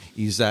analog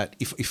is that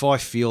if I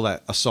feel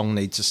that a song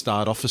needs to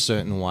start off a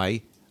certain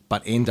way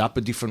but end up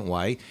a different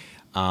way,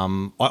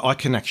 I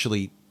can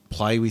actually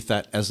play with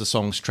that as the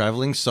song's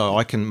travelling, so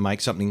I can make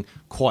something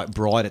quite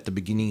bright at the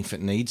beginning if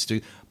it needs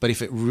to, but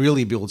if it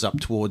really builds up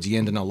towards the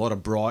end and a lot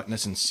of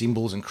brightness and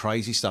cymbals and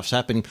crazy stuff's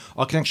happening,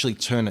 I can actually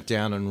turn it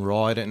down and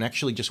ride it and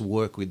actually just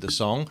work with the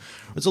song.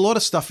 There's a lot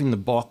of stuff in the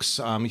box.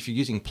 If you're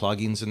using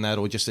plugins and that,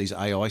 or just these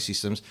AI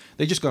systems,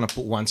 they're just going to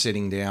put one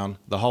setting down,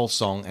 the whole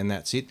song, and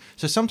that's it.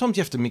 So sometimes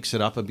you have to mix it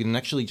up a bit and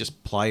actually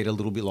just play it a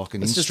little bit like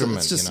an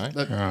instrument,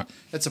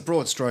 It's a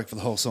broad stroke for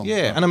the whole song.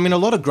 Yeah, and I mean, a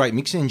lot of great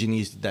mix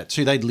engineers did that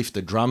too. They'd lift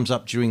the drums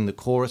up during the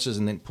choruses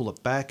and then pull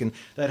it back, and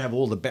they'd have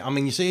all the... I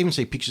mean, you even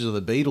see pictures of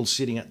the Beatles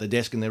sitting at the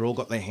desk and they're all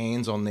got their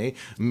hands on there,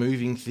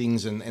 moving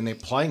things, and they're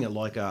playing it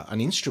like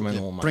an instrument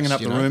almost. Bringing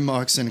up the room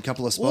mics in a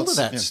couple of spots. All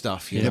of that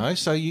stuff, you know.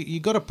 So you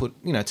got to put,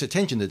 it's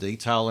attention to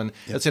detail, and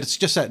it's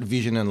just that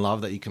vision and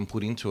love that you can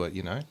put into it,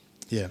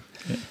 Yeah.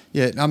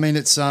 I mean,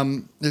 it's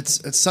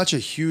such a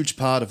huge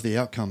part of the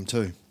outcome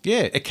too.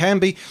 Yeah, it can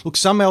be. Look,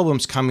 some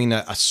albums come in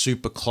are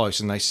super close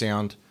and they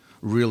sound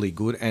really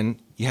good, and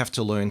you have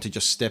to learn to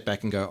just step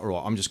back and go, all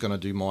right, I'm just going to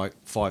do my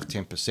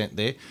 5-10%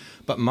 there.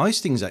 But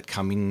most things that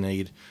come in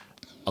need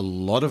a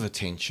lot of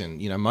attention.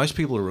 Most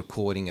people are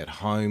recording at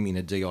home in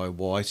a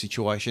DIY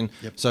situation.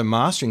 So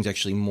mastering's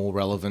actually more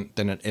relevant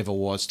than it ever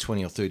was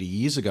 20 or 30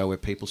 years ago, where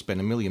people spend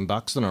 $1 million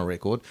on a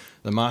record.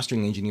 The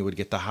mastering engineer would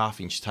get the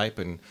 1/2-inch tape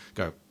and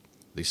go,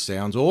 this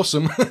sounds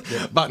awesome.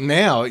 But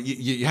now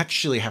you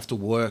actually have to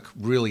work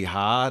really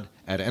hard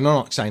at it. And I'm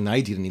not saying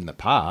they didn't in the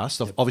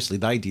past. Obviously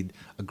they did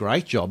a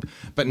great job.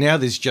 But now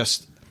there's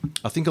just,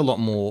 I think, a lot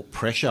more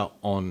pressure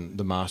on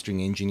the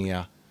mastering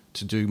engineer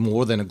to do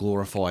more than a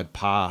glorified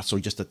pass or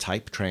just a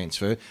tape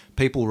transfer.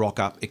 People rock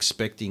up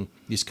expecting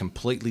this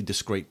completely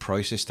discrete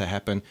process to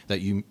happen,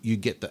 that you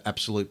get the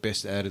absolute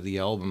best out of the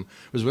album.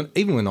 Whereas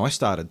even when I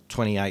started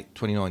 28,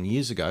 29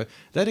 years ago,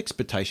 that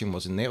expectation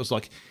wasn't there. It was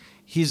like,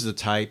 here's the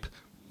tape,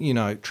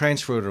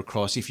 transfer it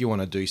across. If you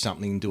want to do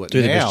something, do it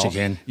now. Do the best you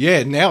can.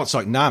 Yeah, now it's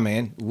like, nah,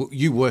 man,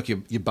 you work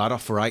your butt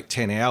off for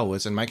 8-10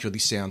 hours and make sure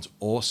this sounds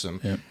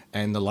awesome. Yep.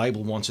 And the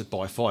label wants it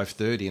by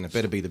 5:30, and it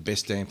better be the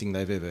best damn thing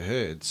they've ever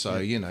heard. So,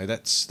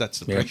 that's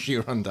the pressure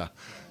you're under.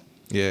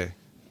 Yeah.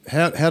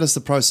 How does the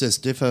process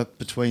differ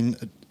between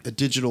a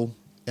digital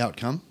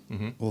outcome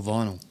or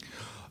vinyl?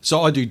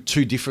 So I do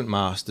 2 different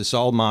masters. So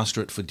I'll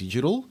master it for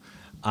digital,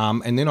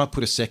 and then I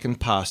put a second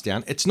pass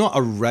down. It's not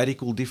a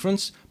radical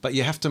difference, but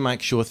you have to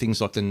make sure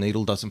things like the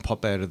needle doesn't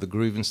pop out of the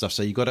groove and stuff.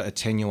 So you've got to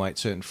attenuate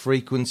certain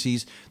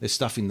frequencies. There's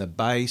stuff in the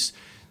bass.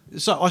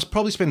 So I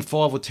probably spend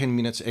 5 or 10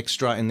 minutes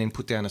extra and then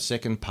put down a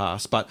second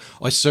pass, but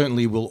I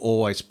certainly will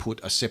always put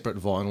a separate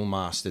vinyl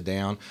master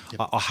down.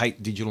 I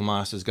hate digital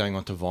masters going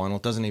onto vinyl.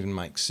 It doesn't even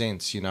make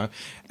sense,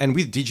 And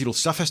with digital,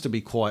 stuff has to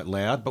be quite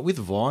loud, but with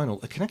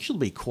vinyl, it can actually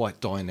be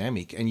quite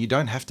dynamic, and you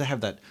don't have to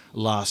have that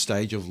last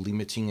stage of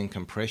limiting and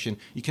compression.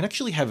 You can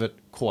actually have it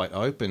quite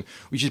open,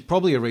 which is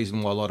probably a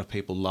reason why a lot of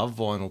people love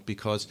vinyl,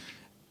 because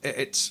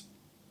it's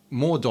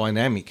more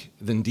dynamic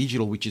than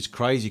digital, which is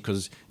crazy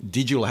because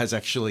digital has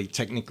actually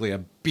technically a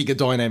bigger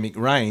dynamic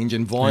range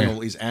and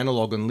vinyl is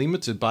analog and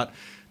limited. But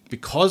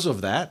because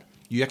of that,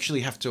 you actually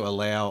have to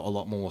allow a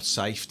lot more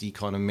safety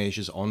kind of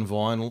measures on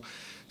vinyl.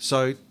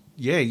 So,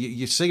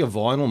 you see a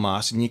vinyl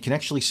master and you can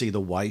actually see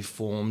the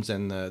waveforms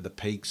and the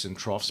peaks and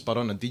troughs. But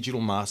on a digital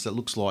master, it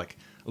looks like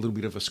a little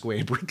bit of a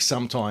square brick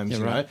sometimes,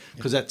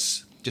 because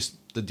that's just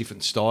the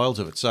different styles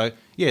of it. So,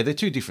 they're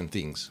 2 different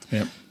things.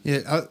 Yep.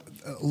 Yeah,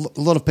 a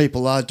lot of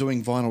people are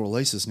doing vinyl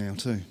releases now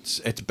too. It's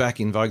back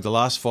in vogue. The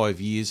last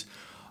 5 years,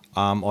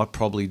 I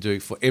probably do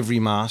for every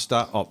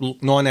master.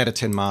 9 out of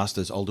 10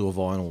 masters, I'll do a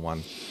vinyl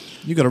one.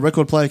 You got a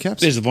record player,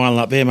 Caps? There's the vinyl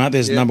up there, mate.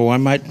 There's the number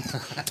one, mate.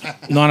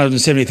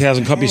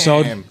 970,000 copies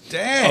sold. Damn.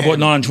 I bought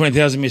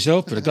 920,000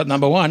 myself, but it got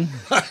number one.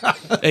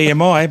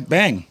 EMI,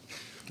 bang.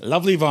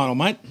 Lovely vinyl,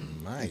 mate.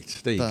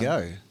 Mate, there you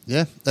go.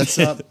 Yeah, that's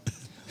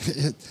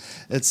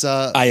it's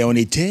I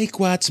only take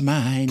what's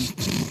mine.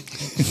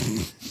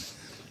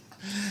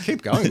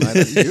 Keep going, mate.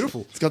 That's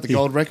beautiful. It's got the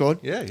gold record.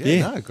 Yeah.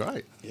 No,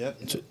 great. Yeah,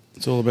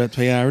 It's all about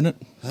PR, isn't it?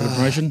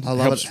 Promotion. I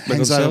love Helps it. record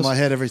Hangs over sales. my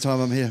head every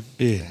time I'm here.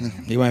 Yeah,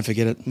 you won't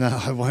forget it. No,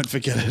 I won't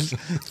forget it.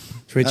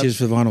 3 cheers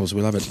for the vinyls.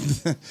 We love it.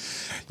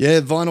 Yeah,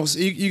 vinyls.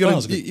 You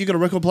Vinyl's got good. you got a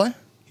record player?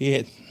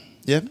 Yeah.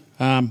 Yeah.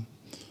 No,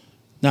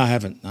 I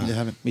haven't. No. You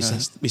haven't? My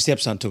No.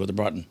 stepson took it to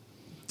Brighton.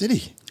 Did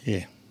he?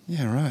 Yeah.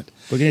 Yeah, right.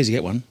 We can easily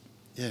get one.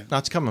 Yeah. No,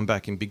 it's coming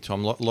back in big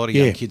time. A lot of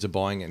young Yeah. kids are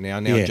buying it now.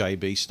 Now Yeah.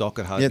 JB stock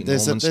at Yeah, Harvey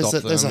there's a, Norman there's,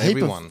 stock a, there's a them, heap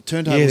everyone. of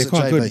turntables Yeah, they're at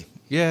quite JB. good.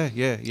 Yeah.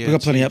 We've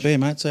got plenty up there,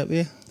 mate. It's up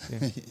there. Yeah,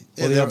 All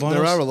the there, old vinyls?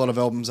 there are a lot of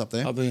albums up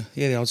there. Up there.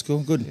 Yeah, the old school.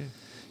 Good.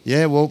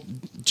 Yeah, well,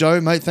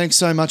 Joe, mate, thanks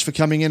so much for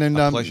coming in and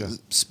My pleasure.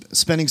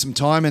 spending some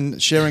time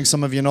and sharing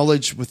some of your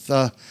knowledge with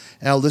our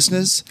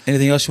listeners.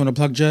 Anything else you want to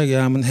plug, Joe?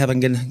 And how they can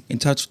get in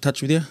touch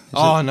with you?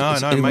 No,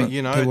 anyone- mate.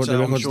 people I'm want the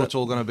records sure that- it's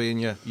all going to be in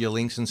your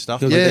links and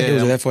stuff. He'll But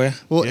do that for you.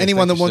 Well, Yeah,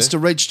 anyone that thank you, wants sir. to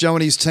reach Joe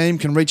and his team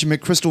can reach him at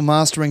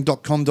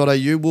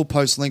crystalmastering.com.au. We'll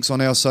post links on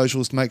our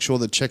socials to make sure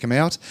that check him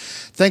out.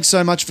 Thanks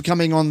so much for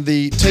coming on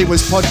the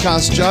T-Wiz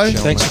podcast, Joe.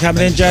 Thanks for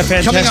coming in, Joe.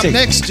 Fantastic. Coming up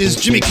next is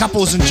Jimmy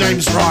Couples and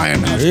James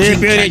Ryan. Yeah,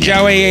 beauty,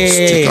 Joey.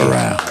 Stick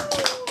around.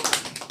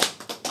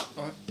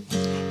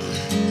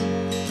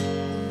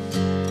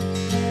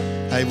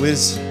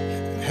 Wiz,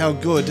 how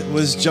good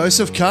was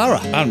Joseph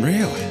Cara?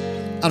 Unreal.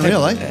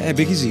 Unreal, eh? How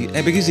big is he?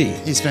 How big is he?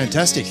 He's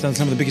fantastic. He's done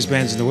some of the biggest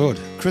bands in the world.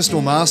 Crystal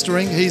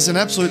Mastering. He's an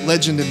absolute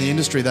legend in the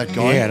industry, that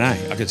guy. Yeah, I know.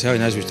 I can tell he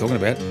knows what he's talking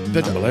about.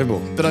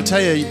 Unbelievable. But I tell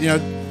you,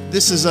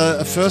 this is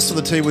a first for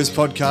the T-Wiz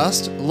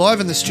podcast, live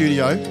in the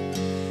studio,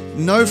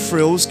 no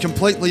frills,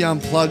 completely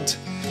unplugged.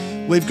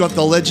 We've got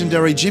the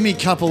legendary Jimmy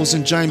Couples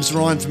and James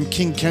Ryan from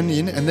King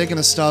Canyon, and they're going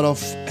to start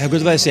off How good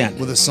do they sound?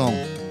 with a song.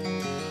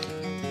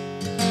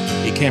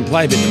 He can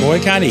play a bit, the boy,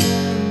 can't he?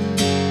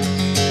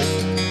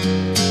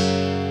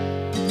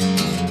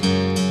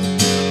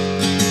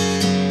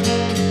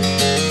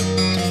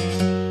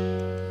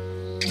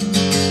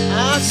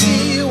 I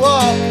see you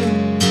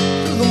walking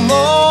through the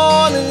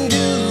morning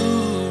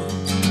dew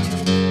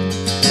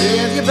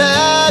with your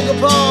bag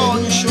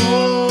upon your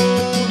shoulders.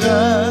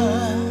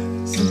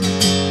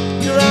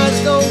 Your eyes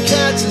don't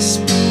catch the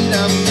speed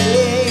I'm making.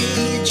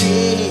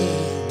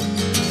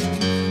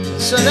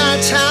 So now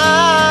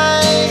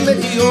time may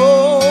be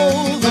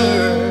over.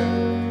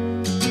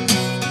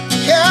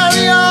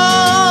 Carry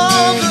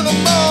on through the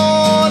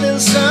morning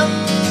sun.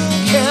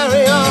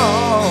 Carry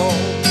on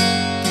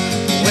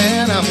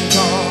when I'm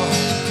gone.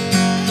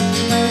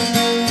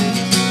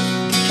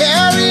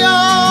 Carry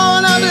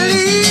on, I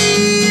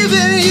believe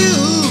in you.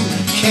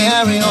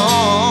 Carry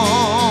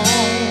on.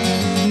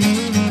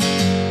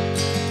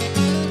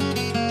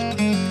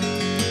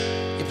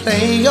 You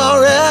play your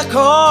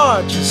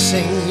record, you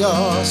sing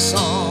your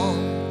songs.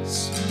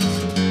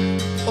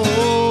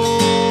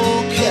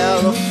 Oh,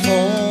 California.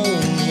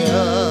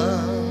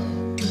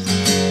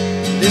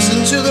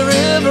 Listen to the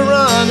river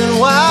running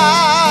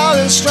wild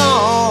and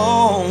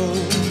strong.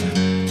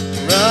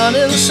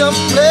 Running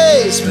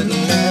someplace but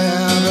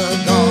never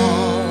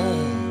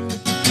gone.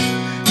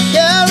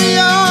 Carry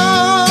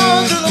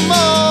on through the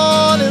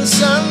morning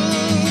sun.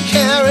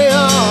 Carry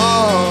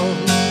on,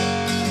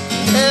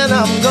 and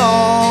I'm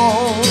gone.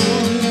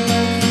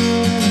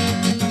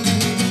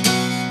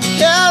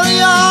 Carry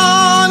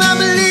on, I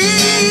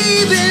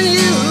believe in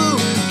you.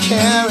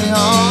 Carry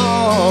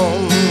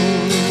on.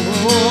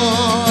 Oh,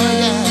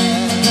 yeah.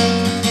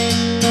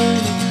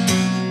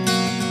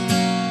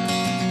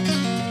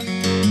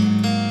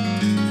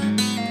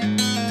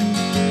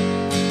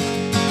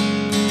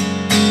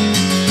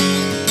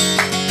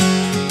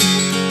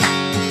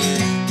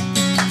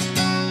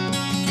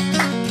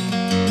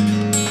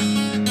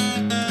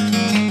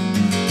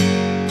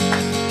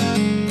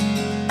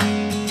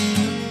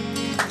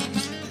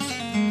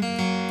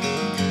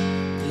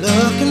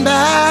 Looking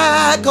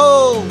back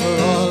over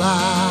all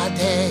our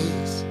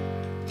days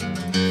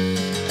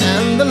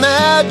and the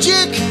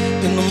magic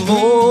in the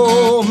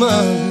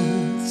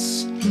moments.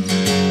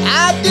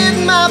 I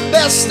did my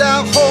best,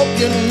 I hope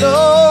you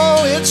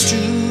know it's true.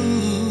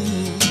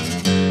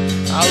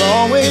 I'll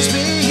always be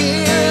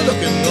here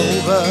looking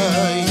over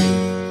you.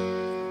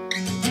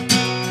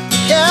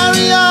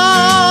 Carry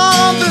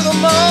on through the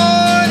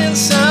morning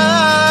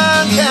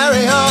sun.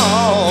 Carry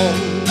on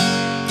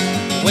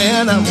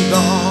when I'm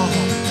gone.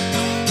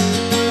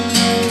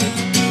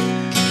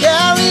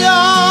 Carry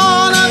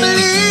on, I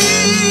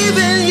believe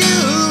in you.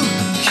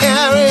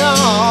 Carry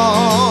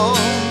on.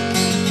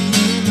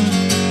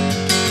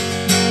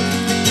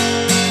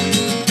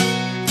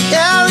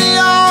 Carry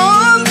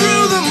on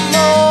through the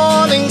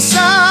morning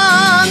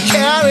sun.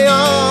 Carry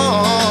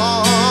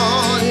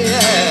on,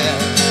 yeah.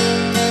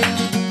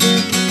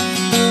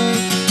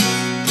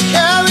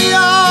 Carry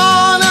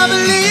on, I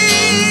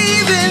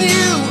believe in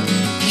you.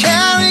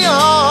 Carry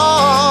on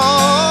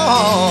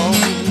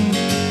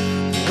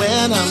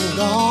when I'm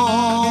gone.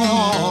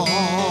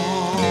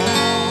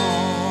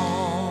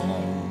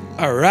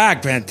 All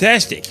right,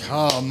 fantastic.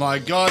 Oh my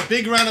God!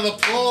 Big round of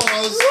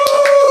applause.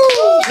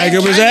 How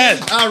good was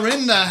that? Are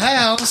in the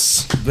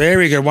house.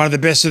 Very good. One of the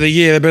best of the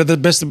year. One of the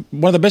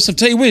best of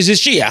T-Wiz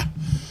this year.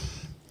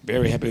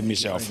 Very happy with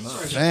myself.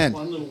 Man,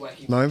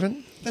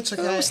 Moment. That's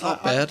okay. It's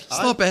not bad. It's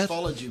not bad.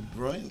 Followed you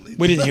brilliantly.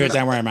 We didn't hear it,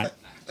 don't worry, mate.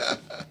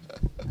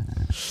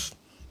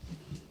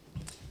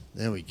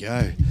 there we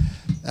go.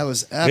 That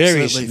was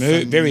Very absolutely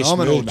smooth, very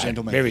phenomenal, smooth, mate.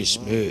 gentlemen. Very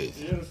smooth.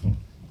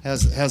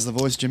 How's the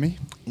voice, Jimmy?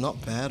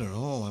 Not bad at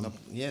all.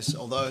 Yes,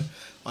 although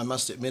I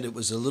must admit it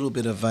was a little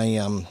bit of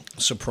a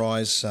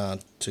surprise to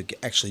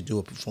actually do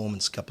a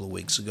performance a couple of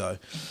weeks ago.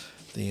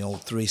 The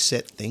old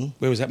 3-set thing.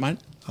 Where was that, mate?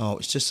 Oh,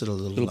 it's just at a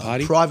little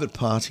party? private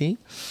party.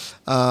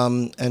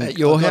 And At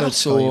your I've gotta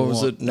house, tell you or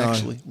was what, it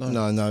actually?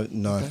 No.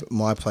 No.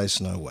 My place,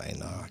 no way.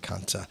 No, I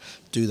can't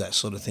do that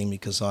sort of thing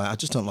because I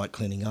just don't like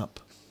cleaning up.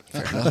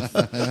 Welcome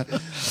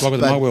to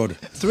my world.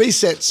 3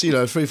 sets, 3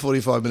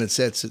 45-minute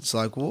sets. It's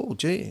like, whoa,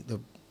 gee, the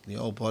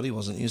old body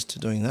wasn't used to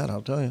doing that,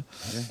 I'll tell you.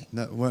 Yeah,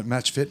 no, weren't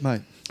match fit,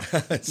 mate.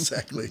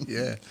 Exactly,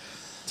 yeah.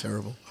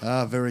 Terrible.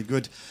 Very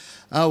good.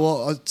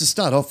 Well, to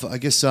start off, I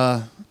guess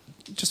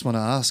just want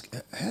to ask,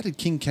 how did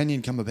King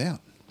Canyon come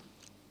about?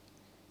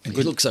 He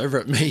looks over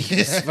at me.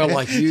 It's felt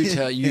like you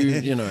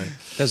know.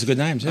 That's a good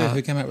name too.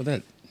 Who came up with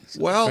that?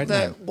 Well, Great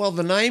name.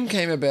 the name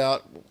came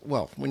about.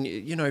 Well, when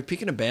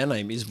picking a band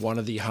name is one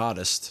of the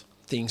hardest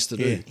things to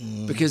do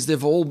because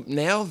they've all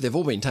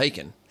been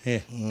taken. Yeah.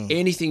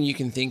 Anything you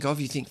can think of,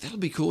 you think that'll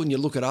be cool, and you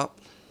look it up,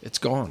 it's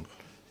gone.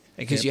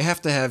 Because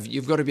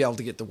you've got to be able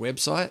to get the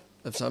website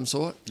of some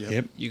sort.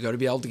 Yep. You've got to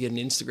be able to get an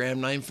Instagram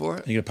name for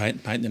it. You got to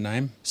paint the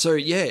name. So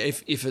yeah,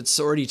 if it's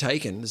already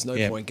taken, there's no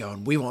Yep. point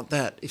going, we want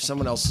that. If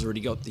someone else has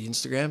already got the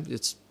Instagram,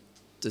 it's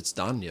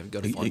done. You've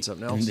got to find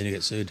something else. Then you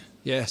get sued.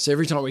 Yeah, so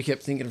every time we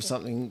kept thinking of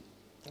something,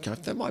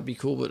 that might be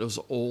cool, but it was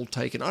all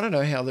taken. I don't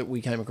know how that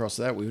we came across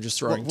that. We were just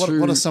throwing What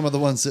are some of the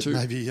ones that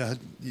maybe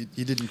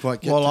you didn't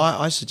quite get? Well,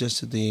 I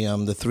suggested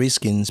the three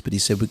skins, but he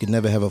said we could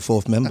never have a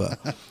fourth member.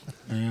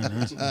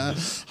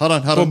 Hold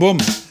on. Boom, boom.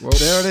 Well,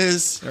 there it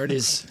is. There it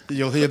is.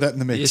 You'll hear that in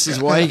the mix. This is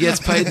why he gets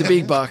paid the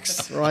big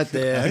bucks, right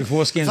there.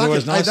 Four skins Fuck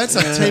always it. nice.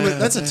 Hey,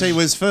 that's a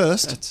T-Wiz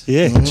first.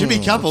 yeah. Jimmy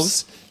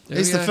Couples. There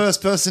He's we the go.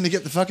 first person to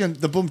get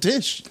the boom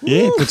tish.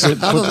 Yeah.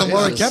 Other than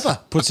Warwick Kappa.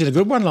 Puts in a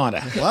good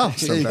one-liner. Wow,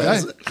 there you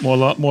go.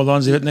 More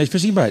lines of it in his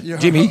fishing boat.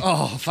 Jimmy.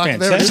 Oh, fuck, there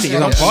it is. Fantastic.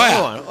 He's on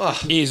fire. Oh,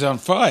 He's on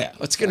fire.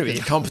 it's going to be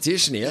a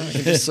competition here. I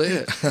can just see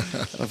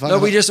it. No,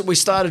 we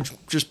started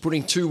just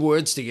putting two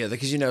words together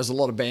because there's a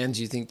lot of bands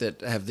you think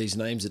that have these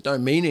names that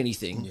don't mean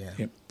anything. Yeah.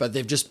 Yep. But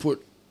they've just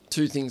put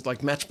two things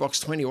like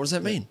Matchbox 20. What does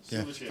that mean?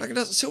 Yeah. Like it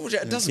doesn't,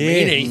 Silverjack, it doesn't Yeah.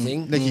 mean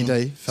anything. Nicky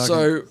D. Fucking,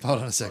 So- hold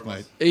on a sec,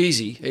 mate.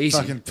 Easy.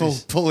 Fucking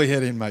pull your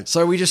head in, mate.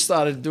 So we just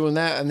started doing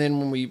that, and then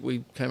when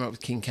we came up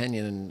with King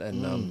Canyon,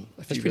 and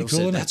a few pretty people cool,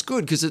 said isn't it? that's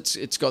good because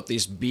it's got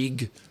this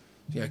big,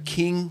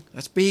 King.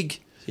 That's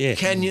big. Yeah.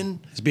 Canyon.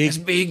 It's big. That's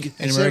big.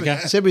 In America.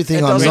 It's everything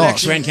It I'm doesn't not.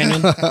 actually- Grand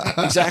Canyon.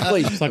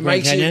 Exactly. like It makes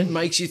Grand you Canyon.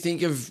 makes you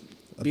think of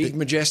big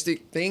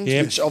majestic things,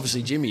 Yeah. which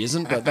obviously Jimmy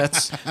isn't, but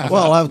that's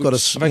Well, I've got a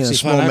I've actually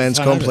small flown man's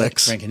over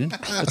complex. that Grand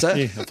Canyon. what's that?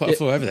 Yeah, I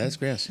flew over that. It's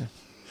grouse.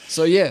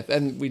 So yeah,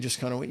 and we just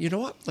kind of went, you know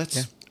what?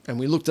 And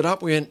we looked it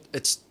up. We went,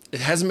 it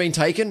hasn't been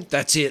taken.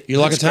 That's it. You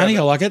like Let's it, Tony?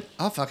 grab I like it.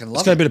 I fucking love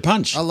It's it. got a bit of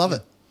punch. I love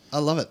it. I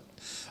love it.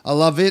 I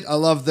love it. I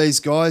love these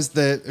guys.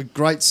 They're a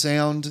great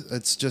sound.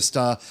 It's just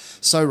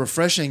so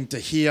refreshing to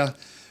hear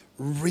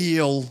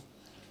real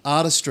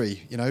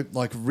artistry,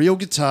 like real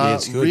guitar, Yeah,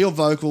 it's good. real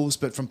vocals,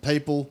 but from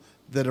people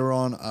that are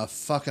on a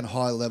fucking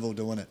high level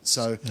doing it.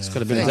 So He's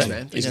got a bit Thanks, of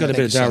man. He's Yeah, got a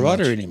bit of thank you Dale so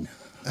Ryder much. in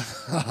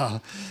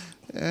him.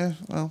 yeah,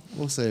 well,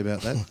 we'll see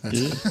about that.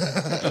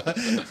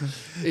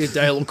 Yeah,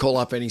 Dale will call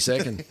up any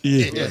second.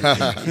 Yeah.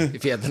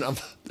 If you had the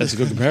number. That's a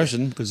good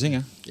comparison. Good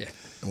singer. Yeah.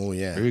 Oh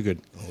yeah. Very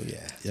good. Oh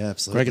yeah. Yeah,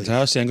 absolutely. Great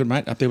guitar. Sound good,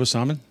 mate. Up there with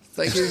Simon.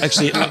 Thank you.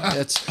 Actually,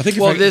 That's, I think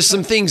if well, I- there's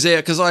some things there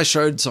because I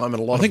showed Simon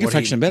a lot I think of a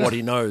fraction better. what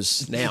he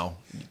knows now.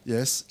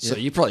 Yes. So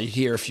yep. you probably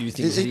hear a few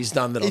things that he's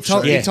done that I've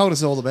told, shown. he told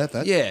us all about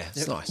that. Yeah,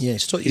 it's nice. Yeah,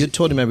 you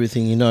taught him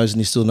everything he knows, and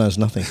he still knows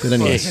nothing. But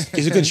anyway,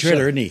 He's a good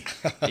shredder, isn't he?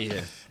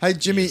 Yeah. Hey,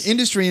 Jimmy,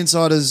 industry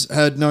insiders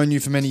had known you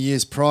for many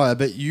years prior,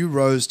 but you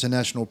rose to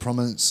national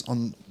prominence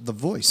on The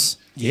Voice.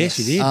 Yes,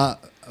 he did.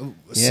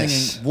 Yes.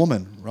 Singing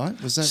Woman, right?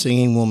 Was that?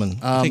 singing woman,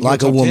 I think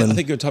like you a were top 10 woman. I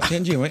think you were top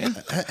 10, weren't you?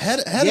 How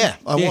did, Yeah,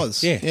 I Yeah,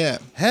 was. yeah. Yeah.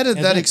 how did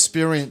How's that that?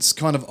 experience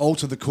kind of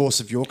alter the course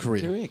of your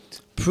career?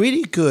 Correct.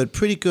 Pretty good,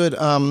 pretty good.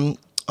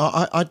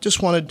 I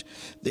just wanted,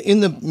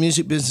 in the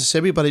music business,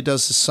 everybody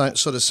does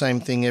the same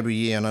thing every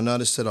year, and I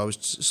noticed that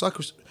it's like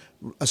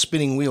a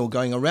spinning wheel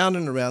going around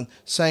and around,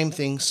 same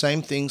thing.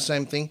 I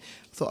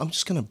thought, I'm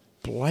just going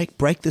to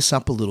break this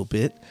up a little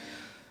bit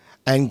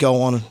and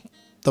go on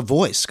The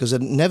Voice, because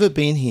it had never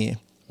been here.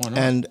 Why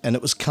not? And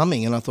it was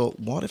coming, and I thought,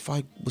 what if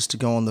I was to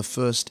go on the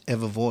first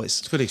ever Voice?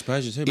 It's good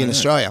exposure too. In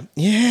Australia.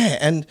 Yeah,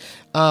 and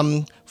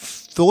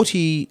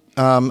 40,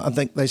 I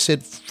think they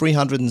said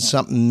 300 and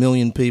something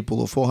million people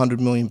or 400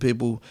 million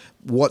people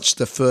watched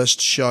the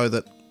first show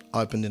that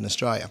opened in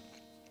Australia.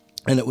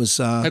 And it was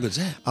How good's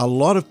that? a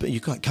lot of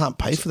you can't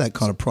pay for that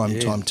kind of prime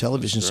time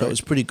television, so it was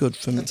pretty good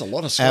for That's a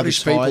lot of Scottish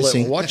people that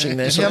advertising. were watching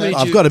there. So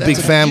I've got a big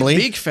family.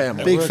 Big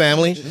family. Big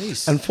family.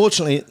 Jeez.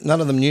 Unfortunately,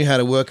 none of them knew how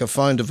to work a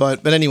phone to vote.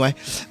 But anyway,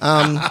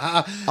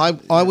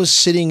 I was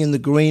sitting in the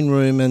green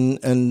room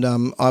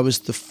and I was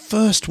the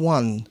first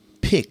one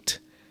picked.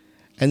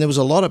 And there was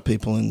a lot of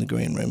people in the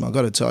green room. I've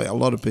got to tell you, a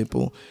lot of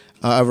people,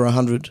 over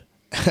 100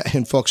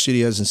 in Fox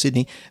Studios in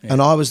Sydney. Yeah.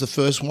 And I was the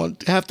first one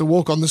to have to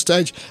walk on the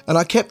stage. And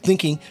I kept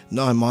thinking,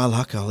 no, my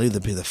luck, I'll either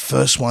be the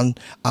first one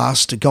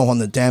asked to go on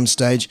the damn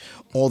stage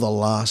or the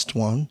last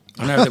one.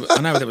 I know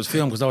that was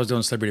filmed because I was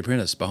doing Celebrity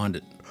Apprentice behind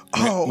it.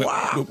 Oh,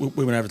 wow.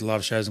 We went over to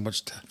live shows and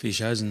watched a few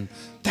shows. And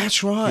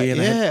That's right, and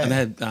they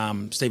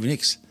had Stevie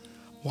Nicks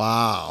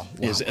Wow.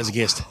 as a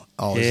guest.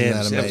 Oh, Yeah, isn't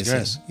that that was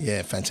amazing? great.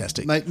 Yeah,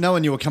 fantastic. Mate,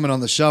 knowing you were coming on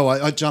the show,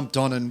 I jumped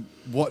on and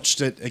watched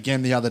it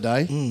again the other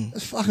day.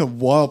 It's a fucking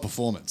wild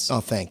performance. Oh,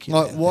 thank you.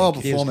 Like, man. wild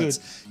Thank you.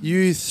 performance.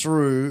 You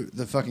threw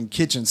the fucking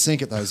kitchen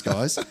sink at those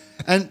guys.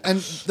 and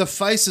the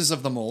faces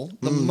of them all,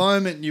 the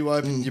moment you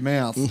opened your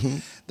mouth,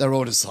 they're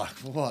all just like,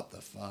 what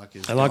the fuck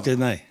is They liked it, didn't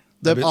they?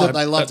 They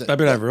loved it. They've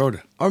been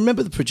overawed. I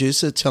remember the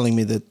producer telling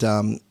me that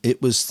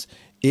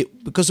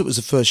because it was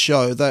the first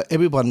show, that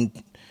everyone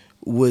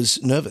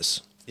was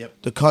nervous.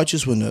 Yep. The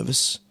coaches were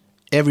nervous.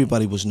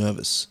 Everybody was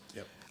nervous.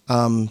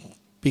 Yep.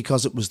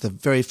 Because it was the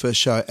very first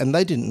show, and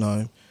they didn't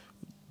know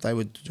they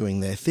were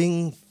doing their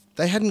thing.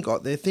 They hadn't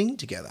got their thing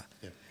together.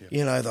 Yep.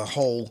 You know, the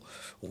whole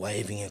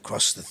waving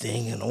across the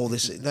thing and all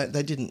this.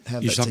 They didn't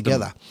have You that shocked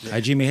together. them.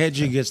 Hey, Jimmy, how did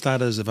you get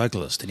started as a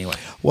vocalist anyway?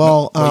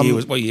 Well,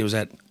 what year was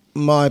that?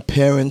 my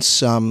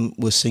parents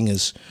were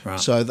singers, Right.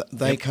 so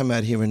they came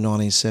out here in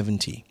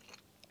 1970,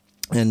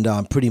 and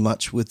pretty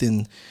much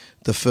within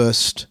the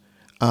first.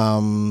 They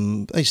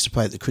used to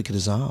play at the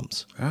Cricketers'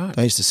 Arms. Right.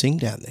 They used to sing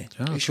down there.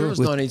 Oh, You sure it was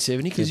With-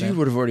 1970? Because you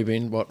would have already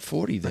been,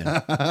 40 then?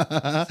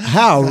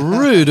 How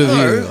rude of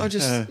you! No, I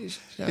just...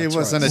 It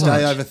wasn't a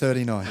day over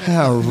 39.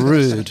 How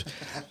rude.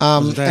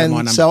 Was a day of my And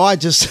number. so I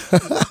just,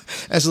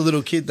 as a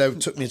little kid, they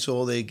took me to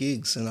all their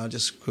gigs, and I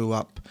just grew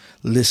up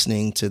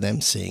listening to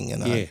them sing.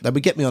 And Yeah. they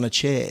would get me on a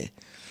chair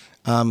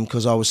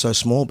because I was so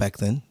small back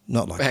then,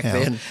 not like Back now.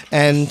 then.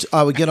 And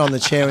I would get on the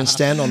chair and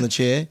stand on the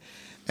chair,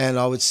 and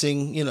I would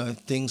sing,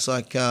 things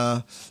like,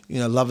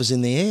 Lovers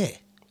in the Air.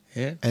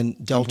 Yeah. And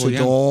Paul Delta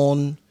Young.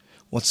 Dawn,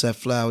 What's That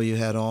Flower You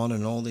Had On,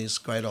 and all these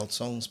great old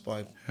songs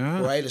by Ah.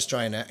 great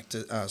Australian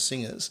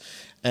singers.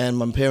 And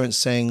my parents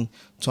sang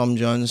Tom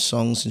Jones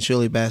songs and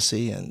Shirley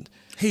Bassey and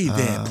Hey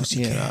there,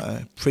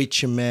 pussycat.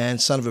 Preacher Man,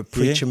 Son of a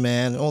Preacher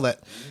Man, all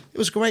that. It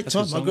was a great That's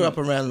time. a song, I grew up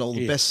isn't it? around all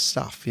the Yeah. best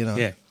stuff, Yeah,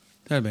 that'd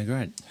have been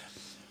great.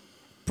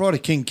 Prior to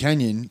King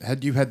Canyon,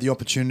 had you had the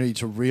opportunity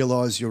to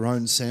realise your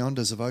own sound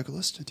as a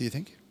vocalist, do you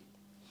think?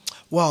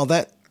 Well,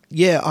 I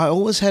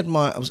always had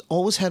my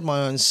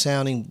own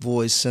sounding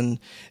voice, and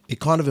it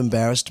kind of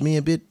embarrassed me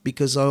a bit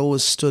because I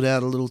always stood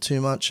out a little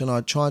too much, and I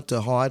tried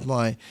to hide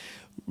my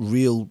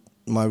real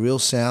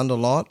sound a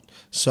lot.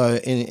 So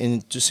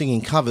in just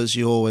singing covers,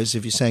 you always,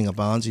 if you sang a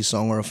Barnsey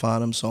song or a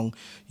Farnham song,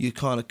 you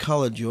kind of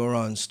coloured your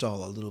own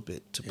style a little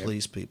bit to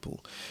please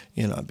people,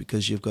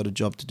 because you've got a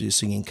job to do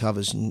singing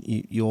covers, and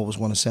you always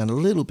want to sound a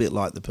little bit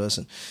like the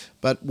person.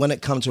 But when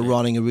it comes to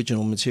writing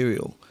original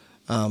material,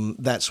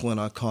 that's when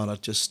I kind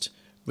of just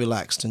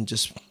relaxed and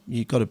just,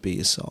 you got to be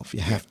yourself. You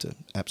have to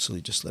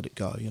absolutely just let it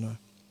go,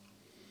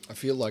 I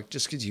feel like,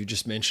 just because you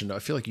just mentioned, I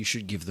feel like you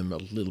should give them a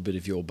little bit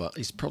of your...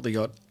 He's probably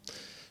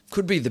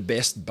could be the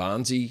best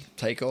Barnsey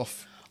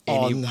takeoff.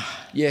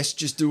 Yes,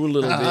 just do a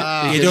little bit.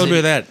 Yeah, do a bit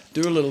of that.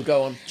 Do a little,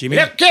 go on. Jimmy.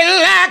 Looking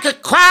like a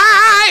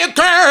quiet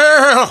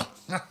girl,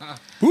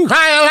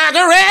 crying like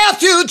a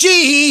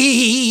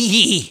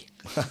refugee.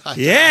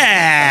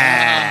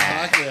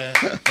 Yeah.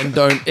 And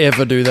don't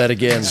ever do that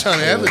again. Don't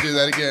ever do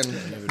that again.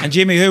 And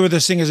Jimmy, who were the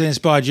singers that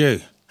inspired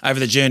you over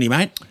the journey,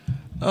 mate?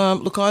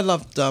 Look, I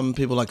loved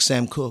people like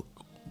Sam Cooke.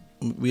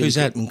 Really Who's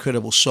that?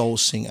 Incredible soul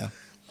singer.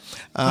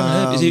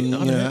 I really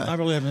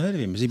haven't heard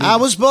of him. Is he big? I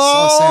was Sam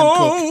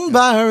born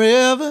by a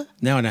river,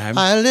 Now I know him.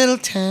 by a little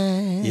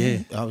town. Yeah.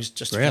 I was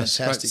just a Great.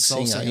 fantastic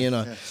Soul singer,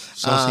 singer.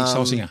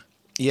 Soul singer.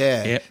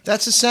 Yeah. Yep.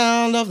 That's the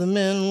sound of the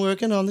men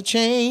working on the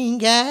chain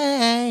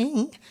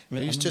gang.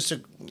 He's just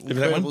an that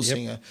incredible one?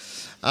 Yep.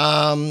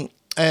 singer.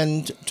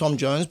 And Tom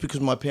Jones, because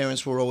my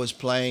parents were always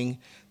playing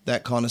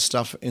that kind of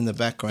stuff in the In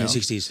background. the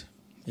 60s.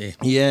 Yeah.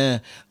 Yeah.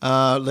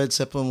 Led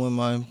Zeppelin were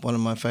one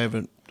of my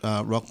favourite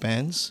rock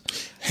bands.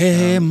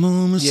 Hey,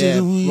 mama, Yeah,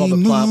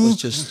 Robert Plant was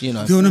just,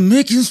 gonna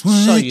make you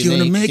sweat, So gonna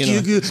unique, make you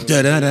know. good.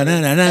 Da da da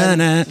da da da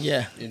da.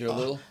 Yeah. You do a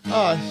little?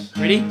 Oh,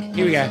 Ready?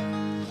 Here we go.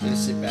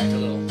 Just sit back a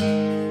little.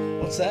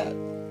 What's that?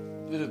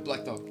 Bit of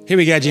Black Dog. Here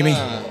we go, Jimmy.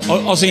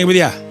 I'll sing it with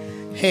you.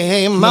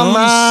 hey,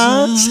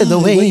 mama, said the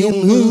way you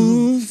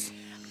move,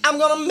 I'm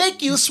gonna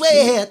make you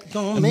sweat,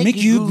 gonna make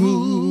you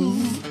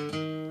groove.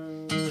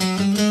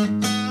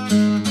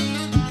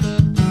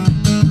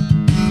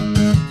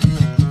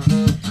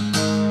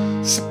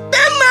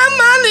 Spent my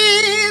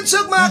money,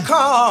 took my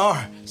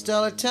car,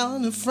 started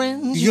telling her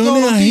friends you're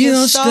gonna be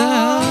a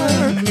star.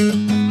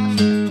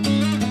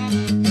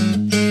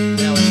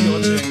 Now it's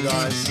your turn,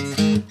 guys.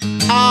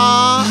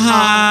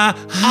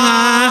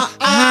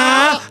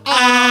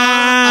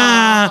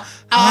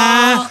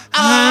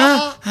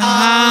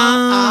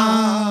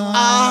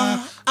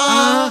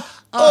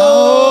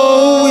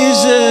 Oh,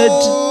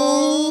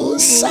 wizard.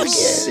 Suck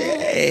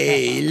it.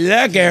 Hey, look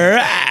at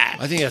that.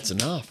 I think that's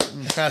enough.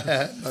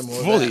 No more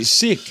of Holy that.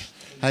 sick.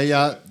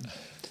 Hey,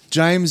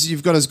 James,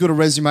 you've got as good a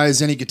resume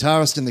as any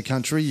guitarist in the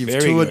country. You've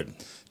Very good.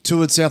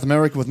 toured South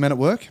America with Men at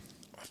Work,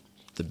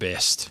 The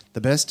best.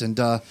 the best, and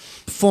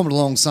performed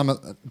along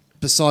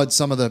besides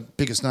some of the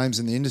biggest names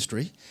in the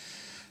industry.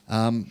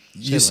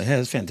 You, Certainly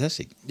has.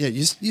 Fantastic. yeah,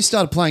 you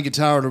started playing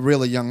guitar at a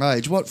really young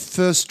age. What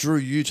first drew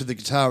you to the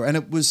guitar,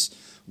 and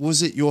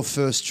was it your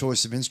first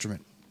choice of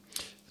instrument?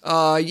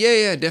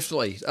 Yeah,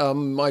 definitely.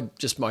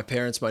 My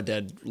parents, my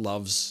dad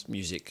loves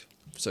music.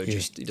 So he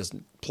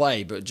doesn't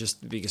play, but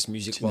just the biggest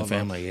music in the lover.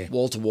 family, yeah.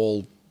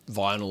 Wall-to-wall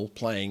vinyl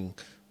playing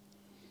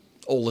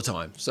all the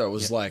time. So it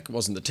was like, it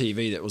wasn't the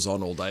TV that was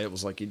on all day. It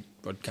was like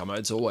I'd come out,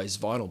 it's always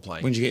vinyl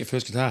playing. When did you get your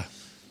first guitar?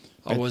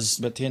 I was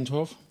About 10,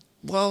 12?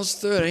 Well, I was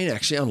 13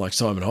 actually, unlike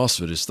Simon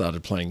Hosford, who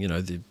started playing,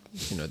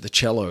 the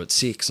cello at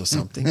 6 or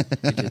something.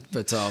 He did,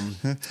 but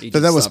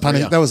That was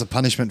that was a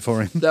punishment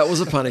for him. That was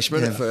a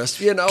punishment at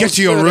first. I Get was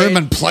to your 13. room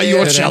and play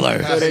your cello.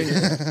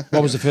 13.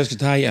 What was the first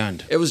guitar you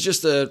owned? It was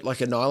just a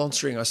nylon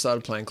string. I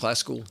started playing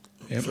classical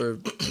Yep. for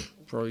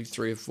probably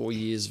 3 or 4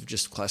 years of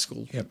just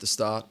classical at the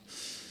start,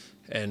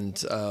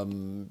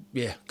 And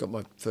got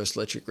my first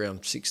electric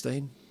around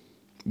 16.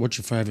 What's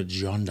your favourite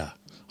genre?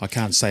 I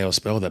can't say or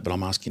spell that, but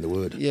I'm asking the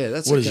word. Yeah,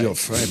 that's What is okay. your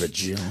favourite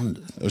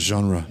genre? A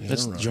genre.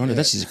 That's genre.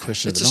 That's his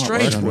question. It's of a the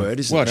strange night, word,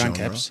 isn't well it? done,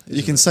 Genre. Caps.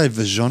 You can say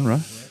the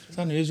genre. It's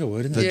an unusual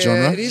word, isn't it? The Yeah,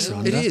 genre? it is.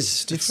 Genre. It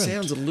is. It Different.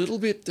 sounds a little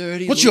bit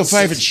dirty. What's your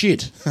favourite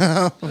shit?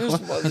 The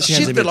Sounds a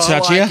shit bit that I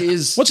touchier. like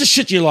is What's the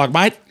shit you like,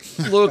 mate?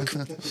 look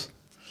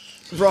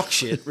rock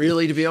shit.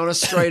 Really, to be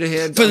honest, straight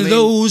ahead. For I mean,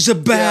 those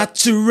about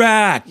to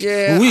rock,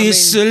 Yeah, we I mean,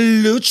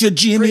 salute you,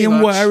 Jimmy pretty and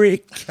much.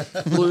 Warwick.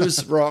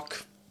 blues,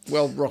 rock.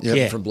 Well, rock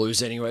Yeah. from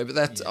blues anyway. But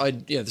that's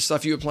the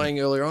stuff you were playing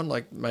earlier on,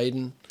 like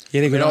Maiden.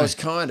 Yeah, they're good, I aren't was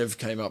they? kind of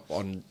came up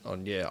on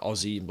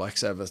Ozzy and Black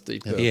Sabbath,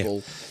 Deep Purple. Yeah.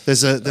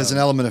 There's an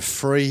element of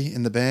free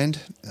in the band.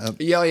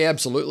 Yeah,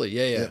 absolutely.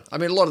 Yeah. I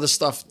mean, a lot of the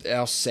stuff,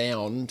 our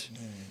sound,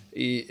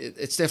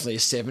 it's definitely a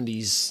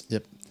 70s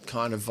Yep.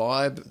 kind of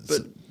vibe.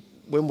 But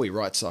when we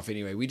write stuff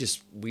anyway, we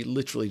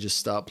literally just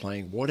start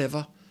playing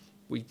whatever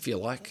we feel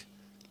like.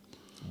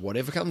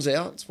 Whatever comes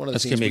out. It's one of the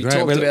That's things going to we be great.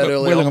 talked about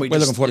earlier We're on.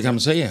 looking forward to come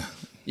and see you.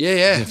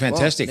 Yeah. They're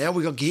fantastic. Well, now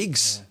we got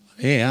gigs.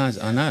 Yeah,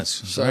 I know.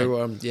 It's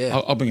So, great.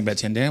 I'll bring about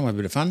 10 down. We'll have a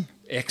bit of fun.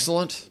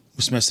 Excellent.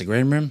 We'll smash the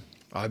green room.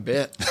 I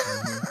bet.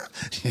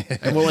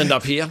 And we'll end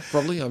up here,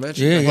 probably, I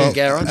imagine. Yeah, In yeah. the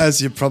garage.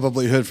 As you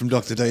probably heard from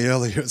Dr. D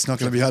earlier, it's not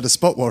going to be hard to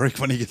spot Warwick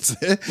when he gets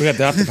there. We got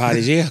the after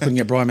parties here. Couldn't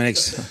get Brian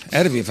Mannix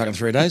out of here fucking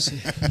 3 days.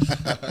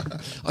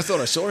 I thought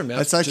I saw him out.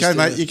 That's okay, just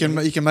mate.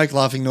 You can make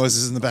laughing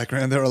noises in the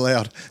background. They're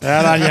allowed.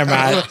 Well on you,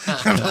 mate.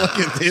 Look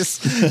at this.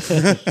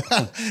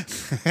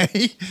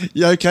 Hey,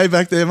 you okay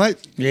back there, mate?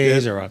 Yeah,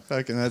 he's all right.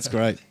 Fucking, that's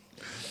great.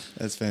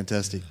 That's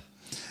fantastic.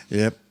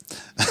 Yep.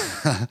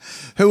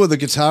 Who were the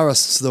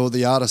guitarists or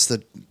the artists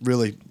that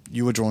really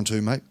you were drawn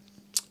to, mate?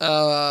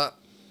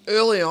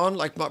 Early on,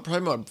 like probably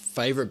my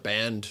favourite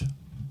band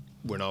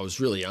when I was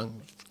really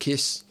young,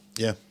 Kiss.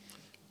 Yeah.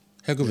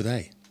 How good were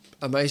they?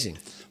 Amazing.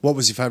 What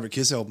was your favourite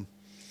Kiss album?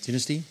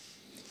 Dynasty?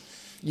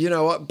 You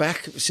know what?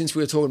 Back since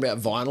we were talking about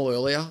vinyl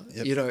earlier,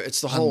 Yep. it's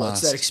the whole,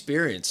 it's that Unmasked.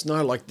 experience.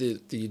 No, like the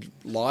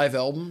live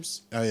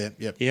albums Oh, yeah,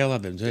 yep. Yeah, I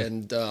love them too.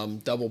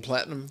 and double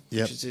platinum.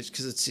 Yep. Because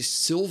it's this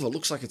silver. It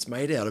looks like it's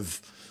made out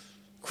of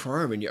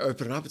chrome, and you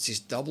open it up, it's this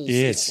double.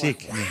 Yeah, it's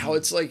like, sick. wow,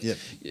 it's like Yep.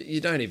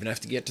 you don't even have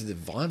to get to the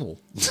vinyl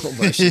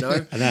almost, you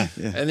know. I know.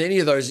 And any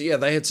of those,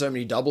 they had so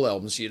many double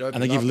albums. You'd open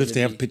And they it give up lift and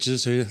out it'd be-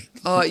 pictures too.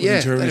 Oh with yeah,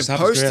 the touring they and have stuff.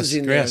 It's posters grouse,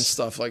 in there and grouse.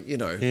 stuff like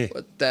Yeah.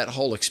 that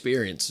whole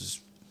experience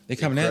is. They're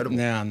coming incredible.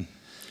 out now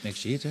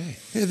next year too.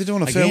 Yeah, they're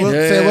doing a Again.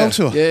 farewell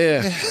tour.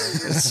 Yeah.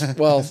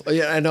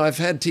 And I've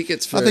had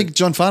tickets for. I think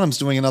John Farnham's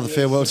doing another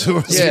farewell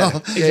tour as Yeah.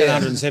 well. He's at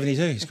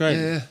 172. He's great.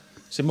 Yeah.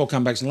 Some more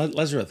comebacks than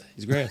Lazarus.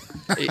 He's great.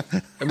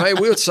 And mate,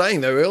 we were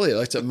saying though earlier,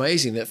 like, it's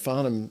amazing that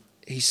Farnham.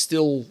 He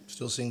still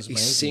sings he amazing.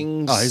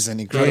 sings. Oh, he's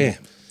an incredible. Yeah.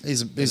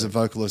 He's a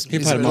vocalist. He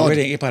He's played a at my god.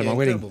 wedding. He played at my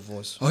wedding. Incredible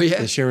voice. Oh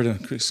yeah. The Sheridan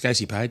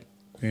Casey paid.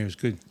 Yeah, it was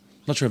good.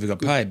 Not sure if he got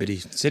paid, but he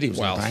said he was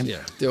Well, getting paid.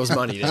 yeah, there was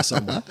money there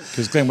somewhere.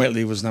 Because Glenn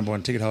Wheatley was number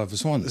 1 ticket holder for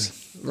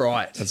Swans.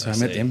 Right. That's how I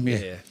met see. them,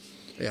 yeah.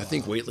 Yeah, I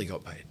think Wheatley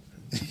got paid.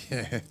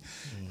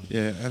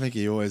 Yeah, I think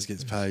he always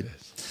gets paid.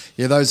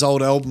 Yeah, those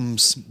old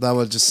albums, they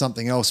were just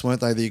something else,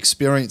 weren't they? The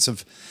experience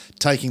of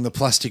taking the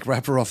plastic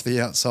wrapper off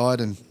the outside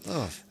and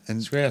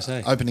It's grouse,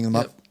 eh? opening them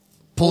Yep. up,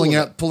 All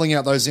of pulling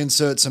out those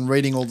inserts and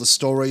reading all the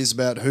stories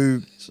about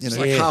who It's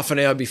like half an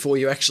hour before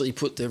you actually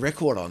put the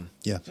record on.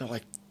 Yeah. You're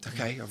like,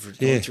 okay, I've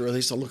Yeah. gone through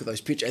this. I'll look at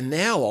those pictures, and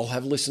now I'll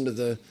have listened to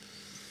the.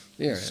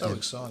 Yeah. So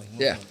exciting.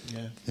 wasn't Yeah.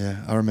 it? Yeah,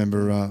 I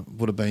remember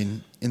would have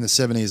been in the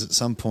 70s at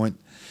some point.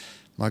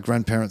 My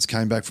grandparents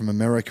came back from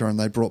America and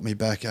they brought me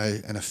back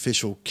an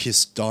official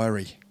Kiss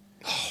diary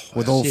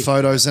with all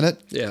photos in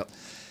it. Yeah.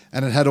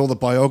 And it had all the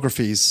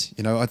biographies.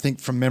 I think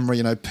from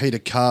memory, Peter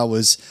Carr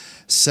was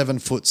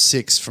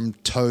 7'6" from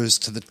toes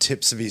to the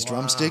tips of his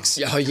drumsticks.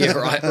 Yeah. Oh, yeah.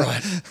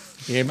 Right.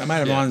 Yeah, a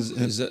mate of mine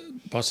is the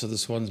boss of the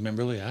Swans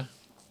memorabilia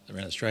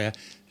around Australia.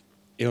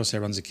 He also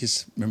runs a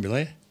Kiss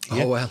memorabilia.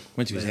 Oh, wow.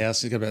 Went to his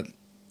house. He's got about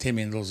 $10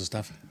 million of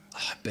stuff.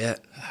 I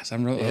bet. It's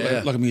unreal.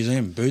 Yeah. Like a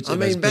museum. Boots. I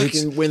everybody's mean, back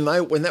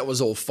boots. when that was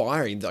all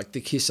firing, like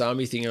the Kiss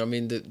Army thing. I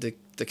mean,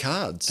 the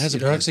cards. How's the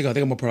you know? products they got? They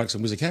got more products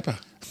than Wizard Kappa.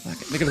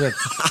 They got about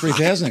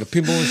 3,000. They got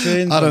pinball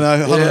machines. I don't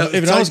know.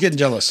 Even I was getting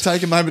jealous.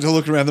 Take a moment to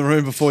look around the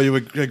room before you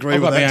agree I've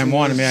with got my that. own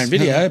wine and my own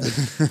video,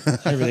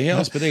 but everything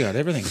else. But they got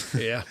everything.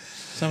 Yeah.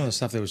 Some of the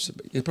stuff there was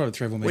probably $3 or $4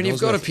 million. When you've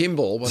got a worth.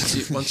 pinball,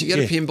 once you get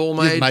a Yeah. pinball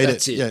You've made, made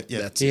that's it. it. Yeah,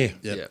 yeah. That's Yeah. it.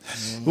 Yeah. Yeah.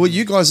 Well,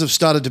 you guys have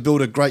started to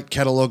build a great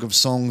catalogue of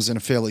songs in a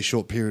fairly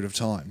short period of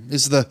time.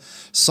 Is the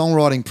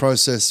songwriting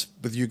process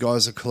with you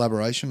guys a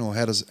collaboration, or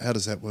how does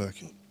that work?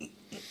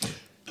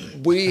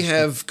 We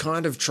have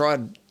kind of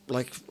tried,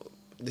 like,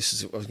 this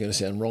is, I was going to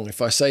sound wrong.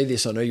 If I say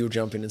this, I know you'll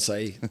jump in and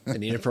say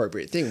an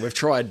inappropriate thing. We've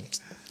tried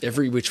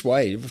every which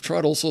way. We've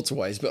tried all sorts of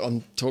ways, but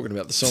I'm talking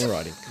about the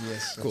songwriting.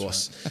 Yes, of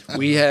course.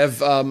 We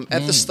have,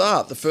 at the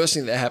start, the first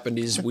thing that happened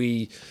is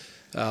we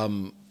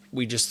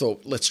just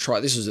thought, let's try,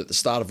 this was at the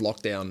start of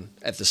lockdown,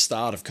 at the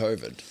start of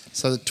COVID.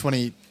 So the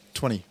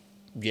 2020.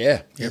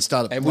 Yeah. It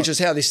started- And which is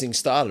how this thing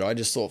started. I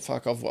just thought,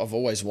 fuck, I've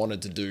always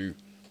wanted to do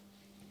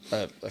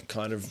a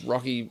kind of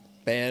rocky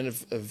band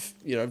of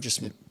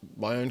just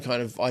my own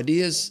kind of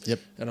ideas. Yep.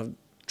 And I've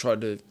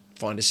tried to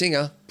find a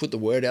singer, put the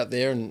word out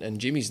there, and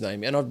Jimmy's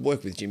name. And I've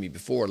worked with Jimmy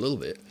before a little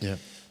bit. Yeah.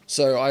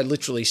 So I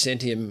literally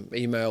sent him,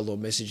 emailed or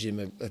messaged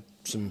him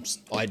some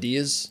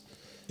ideas.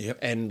 Yep.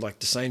 And like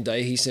the same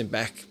day he sent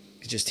back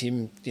just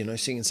him,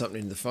 singing something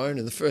into the phone.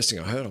 And the first thing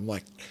I heard, I'm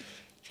like,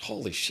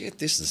 holy shit,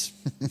 this is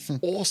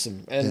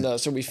awesome. And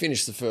so we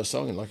finished the first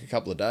song in like a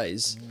couple of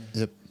days.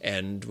 Yep.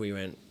 And we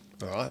went,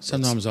 all right.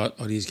 Sometimes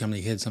ideas come to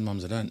your head,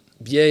 sometimes I don't.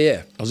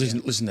 Yeah. I was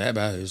listening to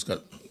ABBA, who's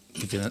got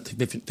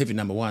 50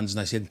 number ones,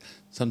 and they said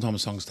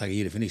sometimes songs take a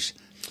year to finish.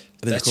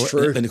 But then That's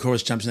true. Then the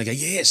chorus jumps and they go,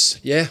 yes,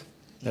 Yeah.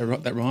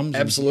 that rhymes.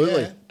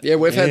 Absolutely. Yeah,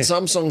 we've had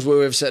some songs where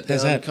we've sat down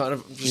How's and that? kind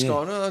of just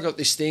gone, I got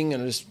this thing,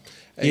 and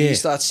Yeah. you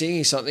start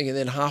singing something, and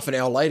then half an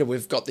hour later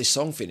we've got this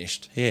song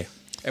finished. Yeah.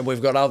 And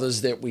we've got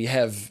others that we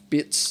have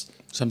bits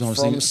Sometimes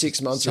from things-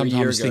 6 months or a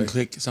year Sometimes ago. things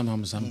click,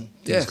 sometimes some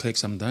things click,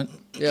 some don't.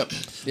 Yep.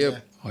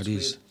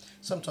 Ideas.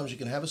 Sometimes you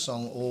can have a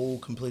song all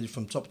completed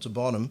from top to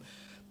bottom,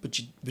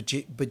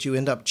 but you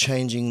end up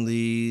changing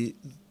the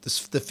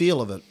feel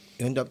of it.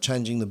 You end up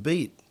changing the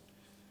beat,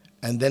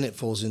 and then it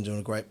falls into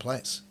a great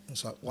place.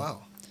 It's like,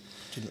 wow,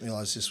 didn't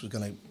realise this was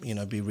going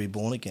to be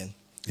reborn again.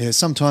 Yeah,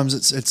 sometimes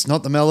it's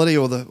not the melody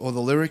or the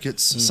lyric.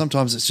 It's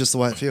sometimes it's just the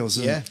way it feels.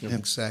 Isn't Yeah, it?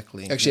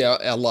 exactly. Actually,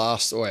 our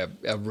last, or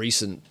our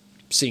recent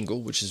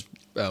single, which is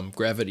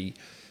Gravity,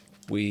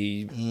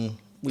 we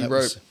that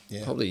wrote was-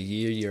 yeah. probably a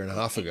year and a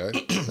half ago.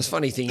 The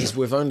funny thing is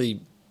we've only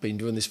been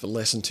doing this for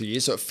less than 2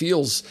 years, so it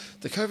feels,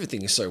 the COVID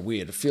thing is so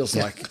weird. It feels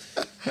like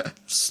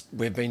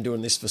we've been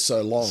doing this for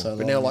so long.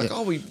 But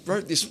now we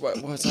wrote this,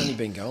 well, it's only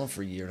been going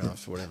for a year and a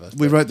half or whatever.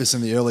 We wrote this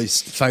in the early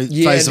phase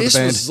Yeah, of the this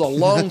band. was a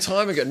long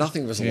time ago.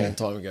 Nothing was a long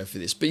time ago for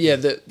this. But yeah,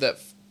 that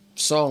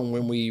song,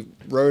 when we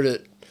wrote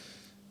it,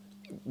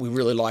 we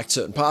really liked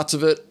certain parts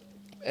of it,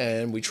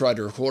 and we tried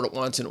to record it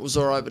once, and it was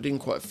all right, but didn't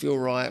quite feel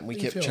right, and we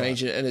kept feel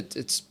changing it, and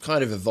it's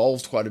kind of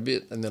evolved quite a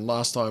bit. And then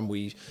last time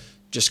we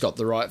just got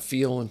the right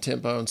feel and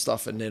tempo and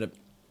stuff, and then it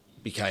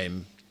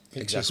became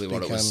exactly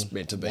what it was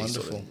meant to be.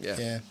 Wonderful. Sort of. Yeah.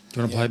 Do you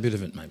want to play a bit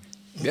of it, maybe?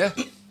 Yeah.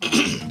 A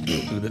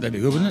little bit, that'd be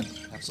good, wouldn't it?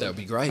 That would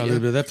be great. A Yeah. little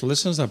bit of that for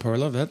listeners, they'll probably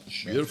love that.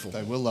 Beautiful.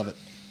 They will love it.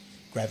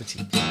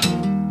 Gravity.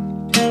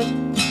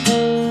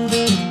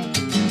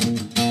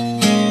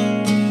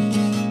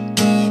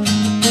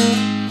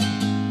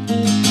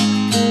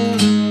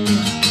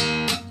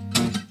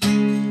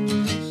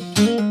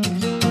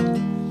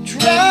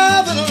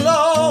 Driving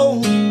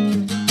alone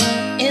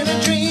in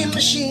a dream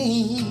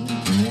machine,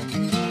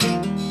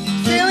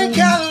 feeling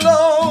kind of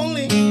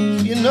lonely,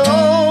 you know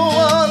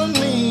what I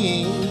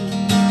mean.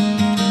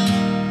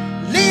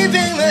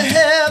 Leaving the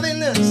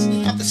heaviness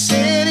of the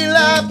city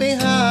life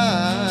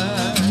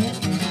behind.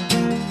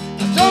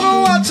 I don't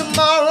know what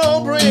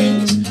tomorrow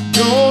brings,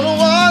 don't know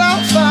what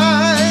I'll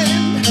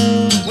find.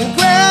 When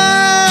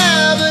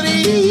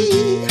gravity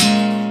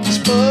is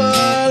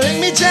pulling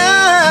me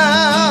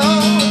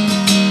down,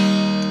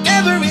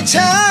 every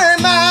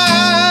time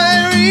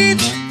I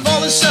reach for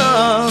the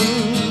sun,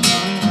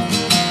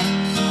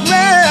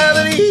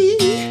 gravity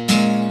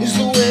is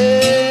the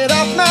weight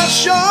off my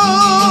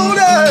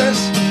shoulders.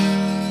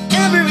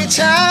 Every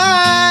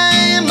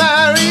time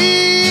I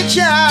reach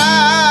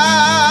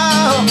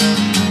out,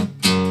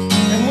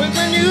 and with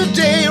a new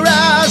day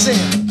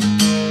rising,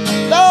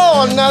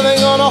 Lord, nothing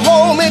gonna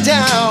hold me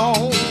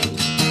down.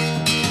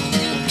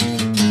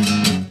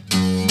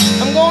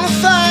 I'm gonna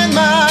find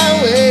my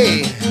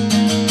way.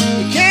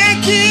 You can't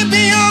keep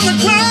me on the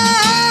ground.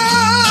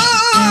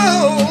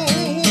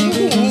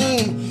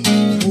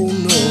 Oh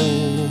no.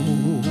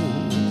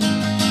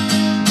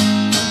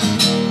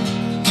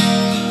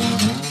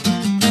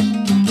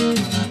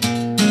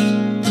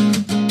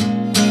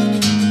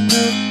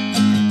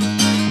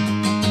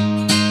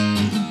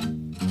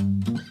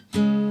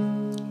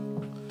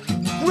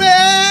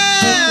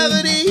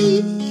 Gravity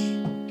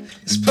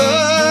is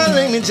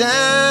pulling me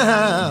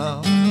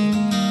down.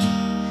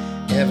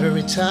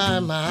 Every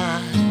time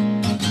I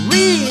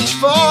reach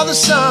for the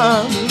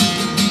sun,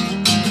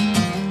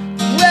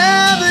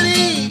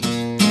 gravity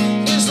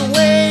is the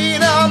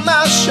weight on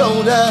my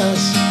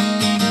shoulders.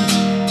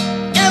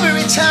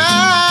 Every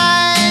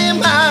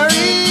time I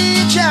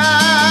reach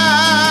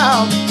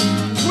out,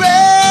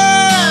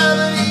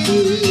 gravity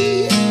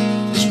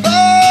is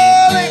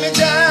pulling me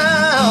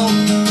down.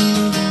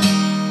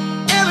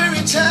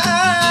 Every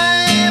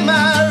time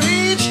I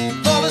reach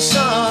for the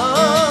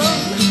sun,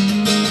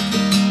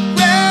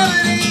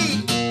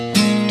 gravity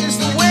is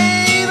the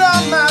weight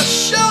on my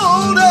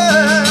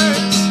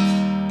shoulders.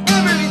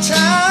 Every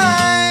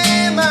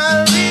time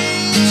I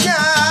reach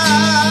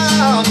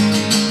out,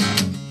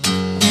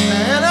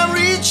 and I'm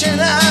reaching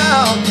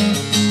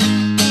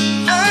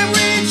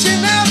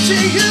out to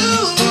you.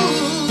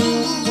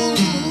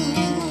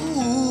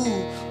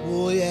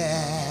 Oh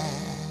yeah.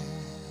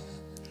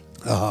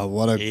 Oh,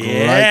 what a great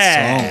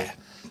Yeah. song!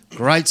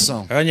 Great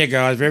song. On you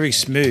guys, very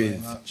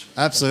smooth.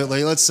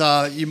 Absolutely. Let's.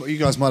 You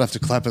guys might have to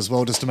clap as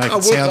well, just to make I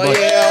it sound would, like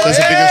yeah. there's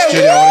a bigger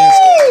studio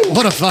audience.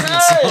 What a fucking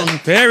song!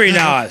 Very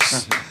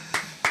nice.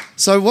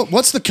 So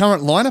what's the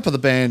current lineup of the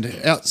band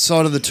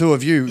outside of the two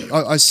of you?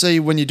 I see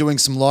when you're doing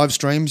some live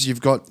streams,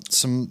 you've got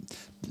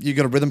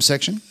a rhythm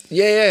section.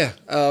 Yeah.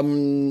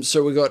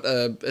 So we got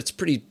it's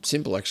pretty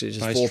simple actually,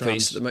 just Bass, 4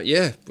 drums. pieces.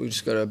 Yeah, we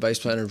just got a bass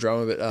player and a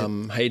drummer, but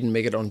Hayden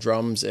Meggett on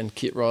drums and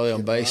Kit Riley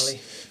on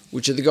bass,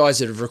 which are the guys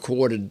that have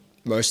recorded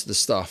most of the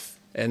stuff.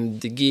 And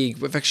the gig,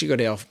 we've actually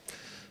got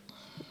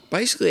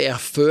our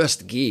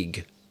first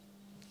gig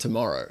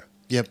tomorrow.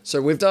 Yep.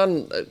 So we've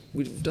done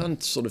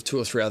sort of 2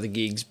 or 3 other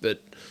gigs,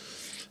 but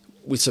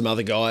with some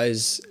other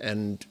guys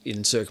and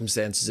in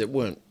circumstances that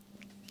weren't,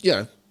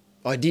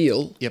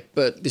 ideal. Yep.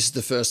 But this is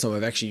the first time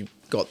I've actually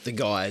got the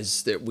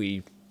guys that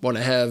we want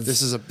to have.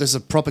 This is a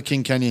proper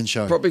King Canyon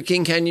show. Proper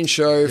King Canyon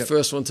show,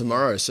 first one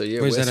tomorrow. So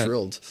Where's we're that at?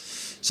 thrilled.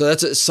 So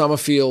that's at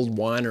Summerfield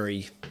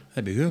Winery.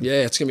 That'd be good.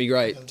 Yeah, it's gonna be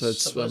great. So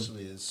it's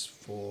Supposedly it's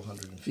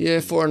 450.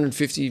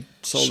 450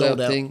 sold Sold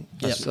out out. thing.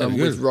 Yep. That'd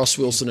be With good. Ross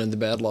Wilson and the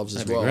Bad Loves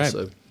as That'd be well. great.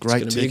 So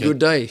Great it's gonna be a ticket. good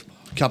day.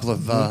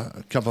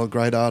 Couple of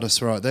great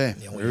artists right there.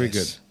 Yeah, well, Very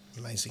yes.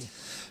 Amazing.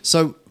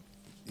 So,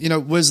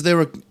 was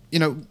there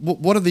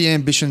what are the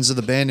ambitions of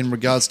the band in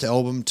regards to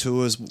album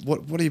tours?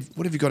 What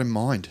have you got in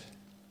mind?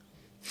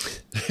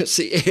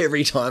 See,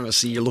 every time I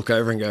see you look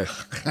over and go,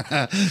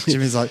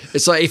 Jimmy's like,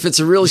 it's like if it's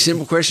a really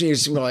simple question, you're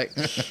just like,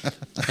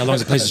 How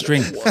long's a piece of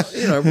string?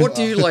 what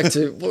do you like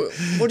to?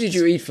 What did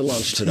you eat for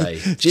lunch today?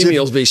 Jimmy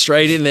will be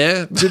straight in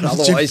there. But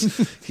otherwise,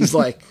 he's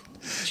like,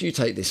 "Do you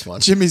take this one?"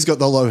 Jimmy's got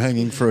the low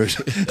hanging fruit.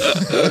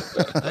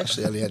 I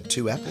actually only had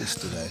 2 apples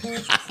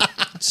today.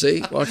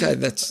 See, okay,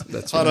 that's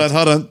Hold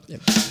on.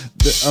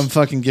 I'm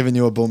fucking giving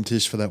you a boom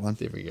tish for that one.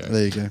 There we go.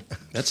 There you go.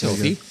 That's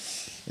healthy.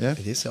 Yeah.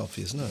 It is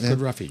healthy, isn't it?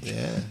 Good roughage.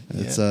 Yeah.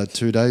 It's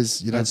 2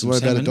 days. You don't have to Some worry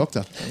about a salmon.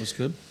 doctor. That was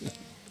good.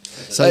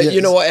 So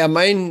You know what? Our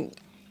main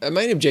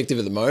objective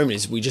at the moment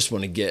is we just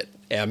want to get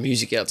our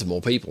music out to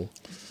more people,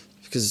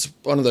 because it's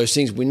one of those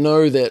things. We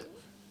know that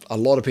a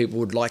lot of people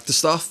would like the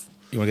stuff,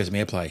 You want to get some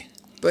airplay?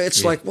 but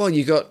it's like, well,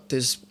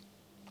 there's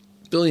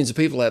billions of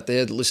people out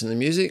there that listen to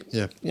music.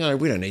 Yeah.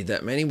 We don't need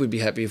that many. We'd be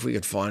happy if we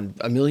could find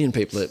 1 million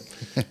people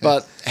that.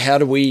 But how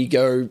do we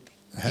go?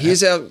 Have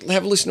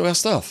a listen to our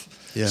stuff.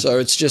 Yeah. So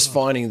it's just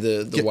finding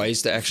the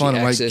ways to actually Find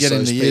a way, access get in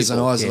those the ears and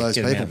people. eyes of those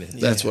get 'em people. out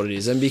there. That's what it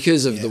is. And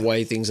because of the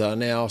way things are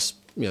now,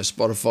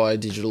 Spotify,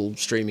 digital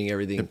streaming,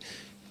 everything,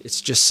 it's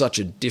just such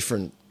a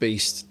different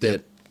beast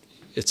that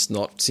it's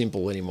not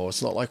simple anymore.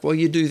 It's not like, well,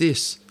 you do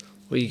this,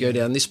 or you go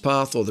down this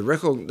path, or the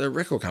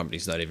record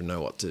companies don't even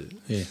know what to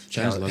Changed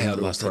a lot in how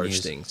the to last 10 approach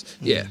years. things.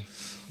 Yeah.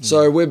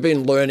 So we've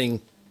been learning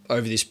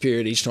over this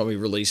period. Each time we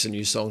release a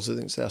new song, so I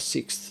think it's our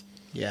 6th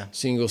Yeah.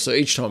 single. So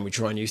each time we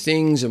try new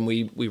things, and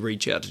we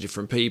reach out to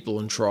different people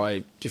and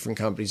try different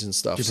companies and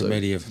stuff. Different so,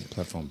 media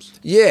platforms.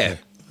 yeah.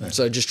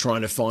 So just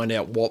trying to find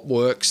out what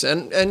works,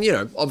 and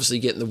obviously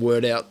getting the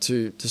word out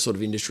to sort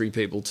of industry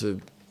people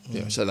to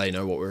so they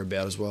know what we're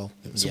about as well.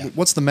 So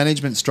what's the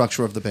management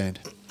structure of the band?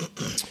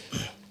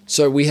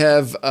 So we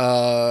have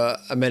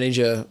a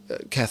manager,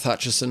 Kath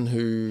Hutchison,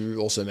 who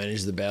also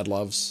manages the Bad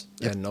Loves,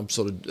 and I'm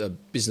sort of a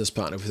business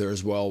partner with her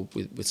as well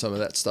with some of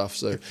that stuff.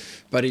 So,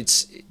 but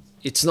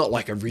it's not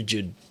like a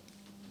rigid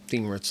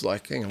thing where it's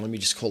like, hang on, let me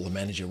just call the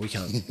manager. We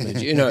can't,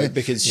 manage,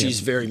 because she's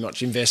very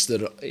much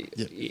invested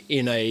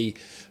in a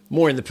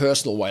more in the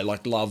personal way,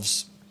 like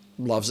loves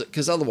it.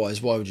 Because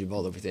otherwise, why would you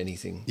bother with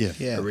anything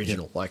Yeah.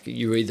 original? Like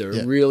you're either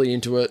Yeah. really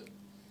into it,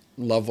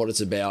 love what it's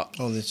about,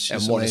 Oh, that's and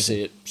just want to amazing.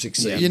 see it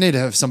succeed. You need to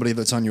have somebody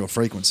that's on your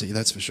frequency,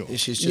 that's for sure.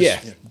 She's just,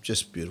 Yeah.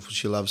 just beautiful.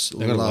 She loves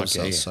They've got to us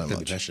like it, so They've got to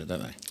much. be passionate,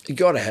 don't they? You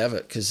got to have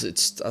it, because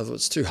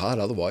it's too hard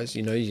otherwise.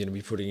 You're going to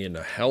be putting in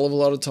a hell of a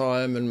lot of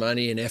time and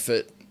money and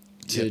effort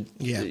to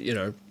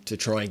to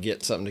try and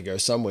get something to go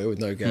somewhere with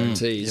no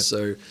guarantees.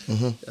 So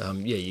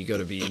you got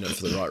to be in it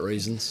for the right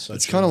reasons. So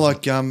It's kind of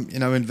like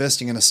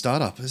investing in a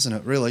startup, isn't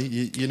it? Really,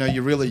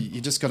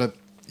 you just got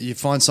to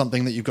find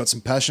something that you've got some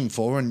passion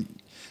for and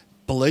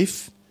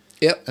belief,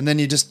 Yep. and then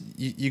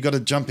you got to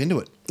jump into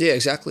it. Yeah,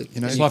 exactly.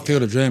 It's like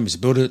Field of Dreams.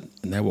 Build it,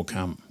 and they will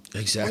come.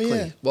 Exactly. Oh,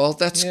 yeah. Well,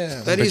 that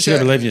But is you got to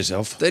how, believe in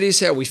yourself. that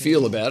is how we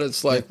feel about it.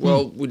 It's like,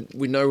 well,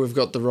 we know we've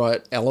got the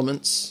right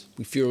elements.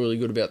 We feel really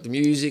good about the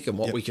music and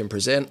what we can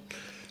present.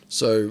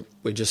 So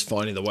we're just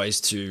finding the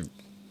ways to,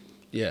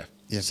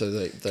 so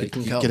they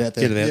can come. Get out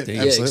there. Get it out there.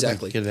 Yeah, absolutely.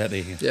 exactly. Get it out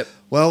there. Yep.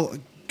 Well,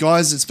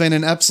 guys, it's been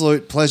an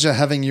absolute pleasure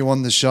having you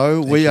on the show.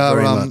 We you are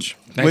very much.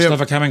 Thanks a lot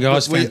for coming,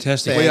 guys.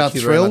 Fantastic. We are Thank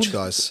you very much,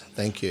 thrilled. guys.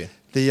 Thank you.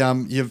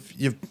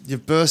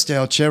 You've burst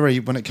our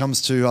cherry when it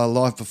comes to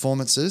live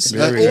performances.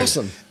 Very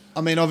Awesome. I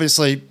mean,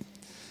 obviously,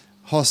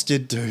 Hoss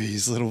did do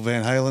his little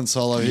Van Halen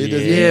solo here,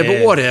 didn't he? Yeah,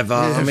 but whatever.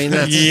 I mean,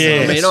 that's.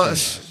 Yes.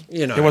 I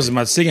mean, There wasn't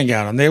much singing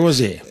going on there, was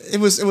there?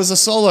 It was a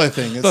solo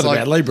thing. It's Not like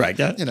about lead break,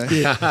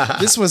 huh?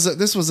 this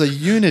was a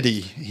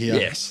unity here.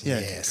 Yes. Yeah.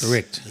 Yes.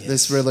 Correct.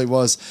 This really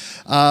was.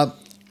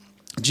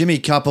 Jimmy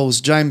Couples,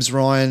 James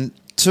Ryan,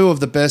 two of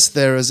the best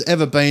there has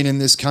ever been in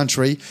this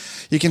country.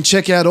 You can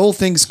check out all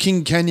things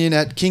King Canyon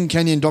at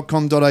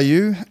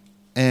kingcanyon.com.au.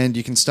 and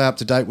you can stay up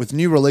to date with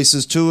new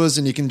releases, tours,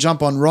 and you can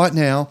jump on right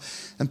now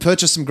and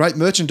purchase some great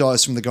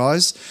merchandise from the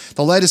guys.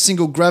 The latest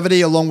single,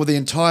 Gravity, along with the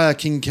entire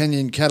King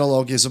Canyon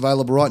catalogue, is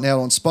available right now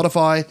on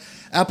Spotify,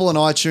 Apple and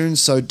iTunes,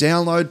 so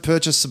download,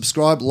 purchase,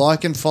 subscribe,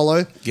 like and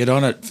follow. Get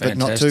on it. But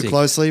not Fantastic. too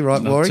closely,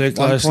 right, Not Warwick? too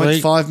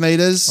closely. 1.5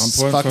 metres,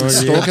 1.5, fucking yeah.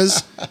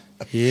 stalkers.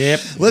 Yep.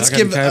 Let's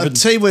Fucking give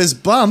COVID. T-Wiz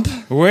bump.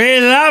 We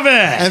love it.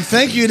 And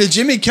thank you to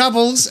Jimmy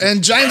Couples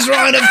and James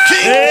Ryan of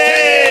King.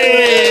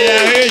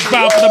 Hey, huge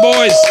bump for the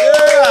boys.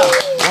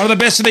 One of the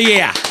best of the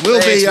year.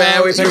 We'll Thanks, be, man.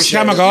 We Thanks appreciate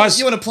for coming, guys.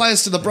 You want to play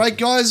us to the break,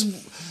 guys?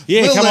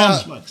 Yeah, we'll,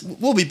 come on.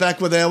 We'll be back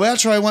with our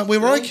outro, won't we,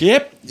 Warwick?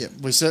 Yep. Yeah,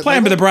 we certainly Play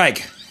him with will. the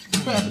break.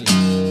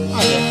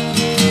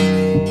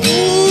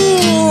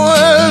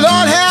 Ooh,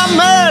 Lord have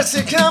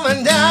mercy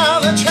coming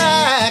down the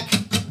track.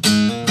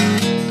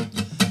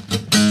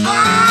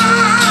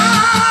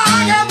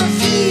 I got the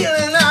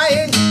feeling I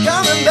ain't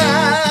coming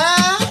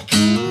back.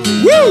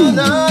 Woo!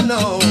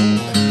 No.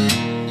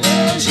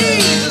 Yeah,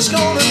 Jesus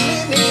gonna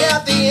meet me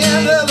at the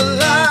end of the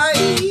line.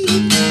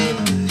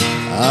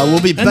 We'll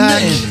be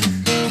back.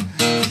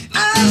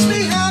 Eyes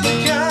behind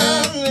the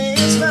gun,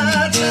 it's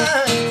my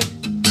time.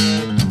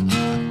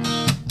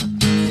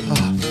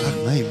 Oh, fuck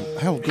me.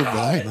 How good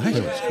were they, mate?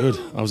 It was good.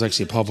 I was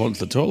actually pop onto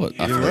the toilet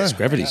after were. this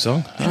Gravity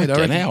song. Mate, I Okay,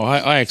 reckon- now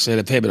I actually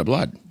had a fair bit of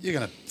blood. You're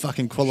going to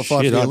fucking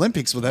qualify Shit, for the I-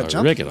 Olympics with that I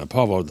jump. reckon I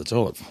pop onto the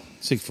toilet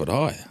 6 foot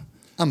high.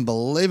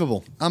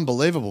 Unbelievable.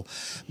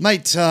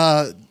 Mate,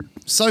 so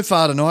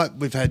far tonight,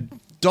 we've had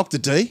Dr.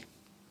 D.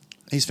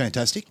 He's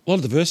fantastic. A lot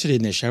of diversity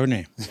in this show, isn't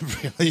there?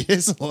 Really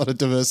is a lot of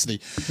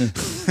diversity.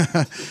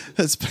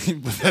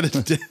 We've had a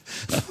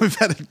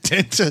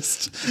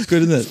dentist,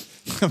 Good, isn't it?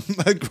 a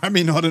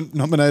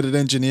Grammy-nominated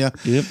engineer,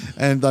 Yep.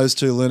 and those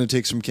two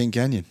lunatics from King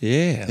Canyon.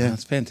 Yeah,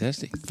 that's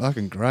fantastic.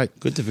 Fucking great.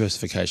 Good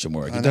diversification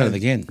work. I You've done know. it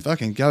again.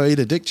 Fucking go eat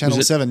a dick, Channel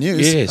Was it- 7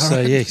 News. Yeah, All so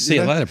right. yeah, see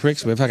you know? later,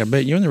 pricks. We're fucking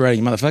beating you in the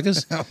rating,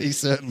 motherfuckers. Oh, we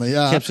certainly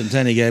are. Caps and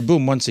Tony go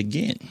boom once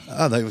again.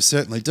 Oh, they will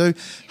certainly do.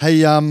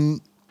 Hey,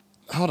 hold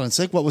on a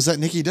sec. What was that,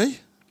 Nicky D?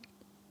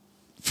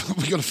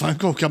 We got a phone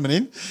call coming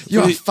in. You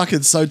are Really?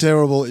 fucking so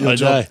terrible at your I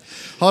job. know.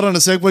 Hold on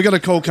a sec. We got a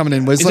call coming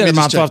in. Wes, Is let that me a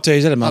just month check. off too?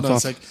 Is that a month Hold on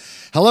off? sec.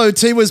 Hello,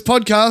 T-Wiz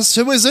Podcast.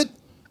 Who is it?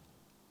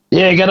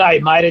 Yeah,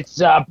 g'day, mate.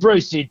 It's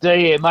Brucey D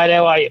here, mate.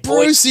 How are you,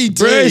 boys? Brucey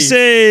D.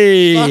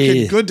 Brucey!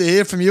 Fucking good to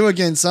hear from you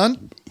again,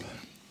 son.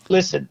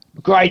 Listen,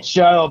 great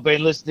show. I've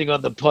been listening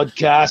on the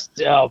podcast.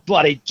 Oh,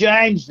 bloody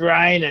James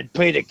Rain and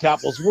Peter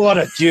Couples. What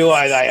a duo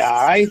they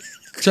are, eh?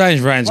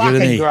 James Rain's good,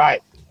 isn't Fucking he? great.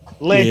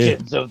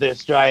 Legends of the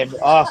Australian.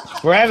 Oh,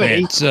 Gravity.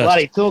 Fantastic.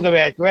 Bloody talk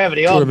about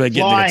Gravity. Talk I'm about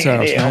getting the flying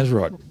guitar. here. That's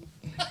right.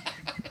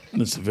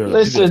 That's a very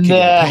Listen, kick in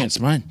the pants,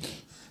 mate.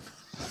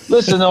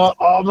 Listen,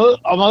 I'm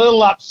a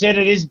little upset.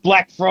 It is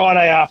Black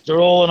Friday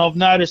after all, and I've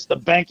noticed the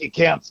bank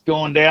account's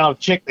gone down. I've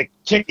checked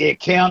the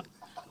account,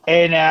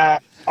 and I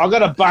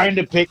got a bone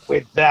to pick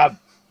with James.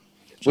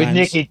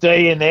 Nicky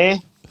D in there.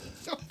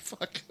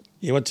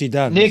 Yeah, what's he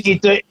done? Nicky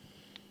D.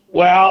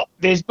 Well,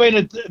 there's been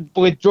a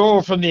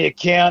withdrawal from the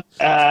account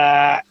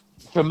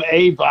from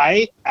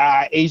eBay.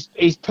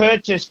 He's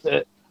purchased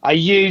a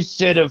used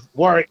set of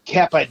Warwick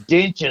Kappa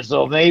dentures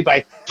on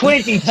eBay.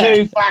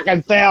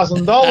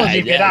 $22,000 Hey,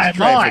 if you that was don't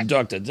straight mind. from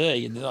Dr. D.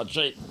 You're not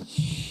cheap.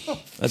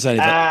 That's only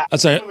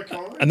that's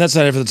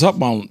only for the top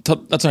model.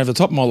 That's only for the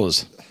top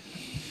modelers.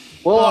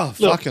 Well, Oh,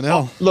 fucking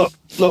hell. Look,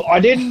 I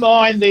didn't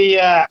mind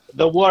the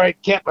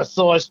Warwick Kappa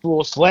size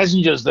 4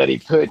 Slazengers that he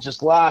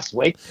purchased last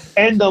week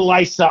and the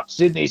lace-up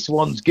Sydney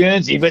Swans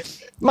Guernsey. But,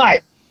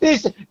 mate,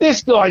 this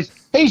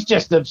he's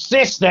just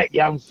obsessed, that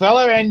young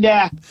fella, and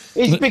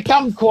he's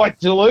become quite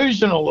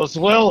delusional as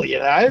well, you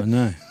know. I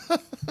know.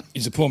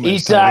 He's a poor man.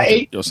 He's,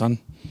 Your son.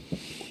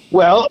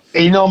 Well,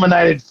 he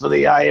nominated for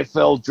the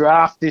AFL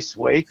draft this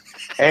week,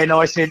 and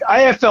I said,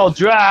 AFL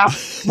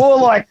draft? More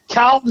like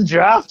Carlton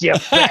draft, you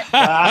fat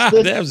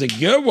bastard. That was a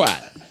good one.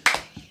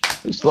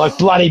 It's like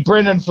bloody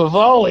Brendan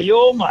Favoli,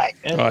 your mate.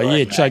 Oh,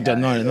 yeah, choked up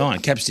 99.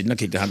 Caps didn't. I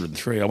kicked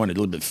 103. I went a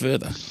little bit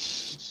further.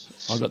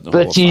 I got the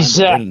But Hall of Fame, he's,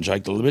 Brendan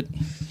choked a little bit.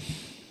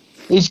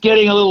 He's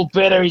getting a little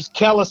better. His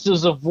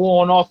calluses have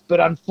worn off, but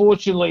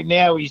unfortunately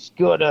now he's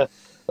got a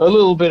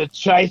little bit of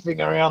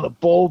chafing around the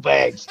ball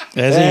bags.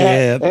 Has he?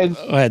 Yeah. And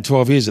I had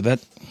 12 years of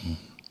that.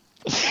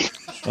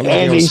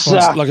 And he's,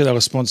 Lucky I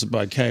was sponsored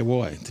by KY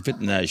to fit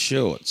in those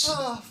shorts.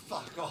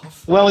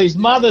 well, his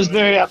mother's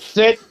very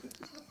upset.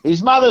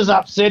 His mother's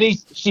upset.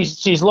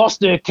 She's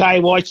lost her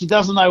KY. She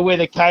doesn't know where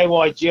the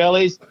KY gel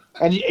is,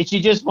 and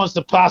she just wants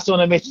to pass on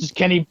a message.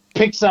 Can he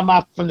pick some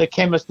up from the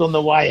chemist on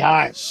the way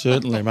home?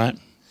 Certainly, mate.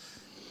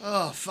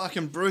 Oh,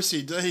 fucking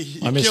Brucey D. I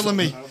You're miss- killing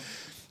me.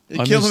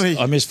 You're killing me.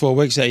 I missed 4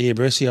 weeks that year,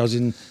 Brucey. I was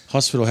in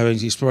hospital having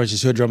exploratory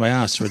surgery on my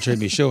ass to retrieve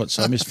my shorts,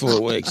 so I missed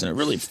 4 weeks, and it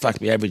really fucked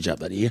my average up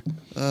that year.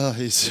 Oh,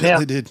 he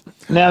certainly did.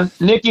 Now,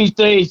 Nicky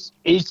D,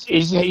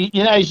 as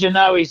you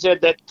know, he's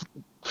had that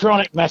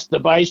chronic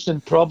masturbation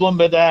problem,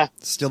 but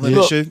Still an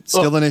Look, issue.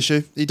 Still an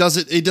issue. He does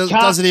it. Does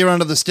Can't- it here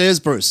under the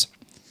stairs, Bruce.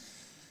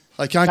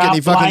 They can't get Can't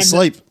any fucking blame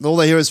sleep. All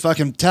they hear is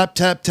fucking tap,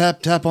 tap,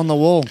 tap, tap on the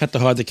wall. Had to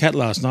hide the cat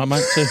last night,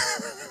 mate, too.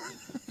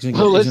 He's in,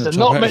 Well, he's in listen, the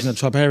top, not he's in the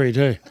top area,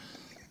 too.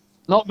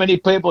 not many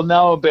people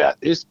know about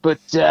this, but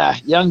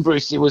young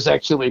Brucey was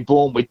actually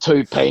born with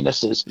 2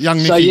 penises. Young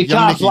Nicky, so you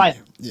young can't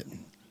Nicky.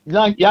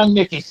 blame young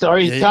Nicky.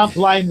 Sorry, Yeah, you can't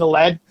blame the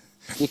lad.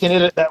 You can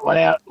edit that one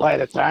out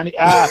later, Tony.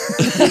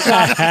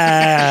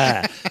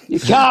 You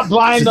can't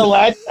blame the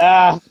lad.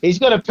 He's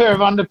got a pair of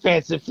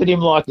underpants that fit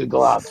him like a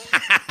glove.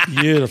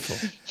 Beautiful.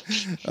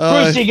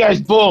 Brucey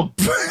goes boom.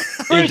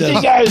 Brucey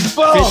goes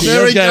boom.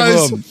 There he Go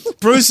goes. boom.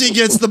 Brucey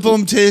gets the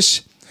boom,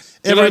 Tish.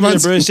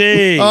 Everyone's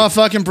Brucey. Oh,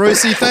 fucking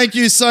Brucey. Thank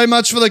you so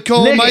much for the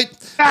call, Nicky, mate.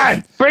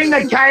 no, bring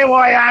the KY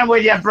on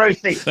with you,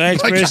 Brucey.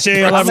 Thanks,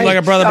 Brucey. I love you like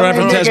a brother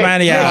from Nicky,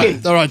 Tasmania.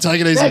 Nicky. All right,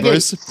 take it easy, Nicky.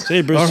 Bruce. See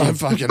you, Brucey. All right,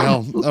 fucking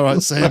hell. All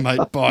right, see you,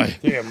 mate. Bye.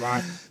 Yeah,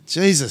 mate.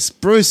 Jesus,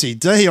 Brucey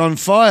D on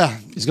fire.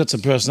 He's got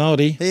some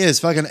personality. He has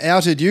fucking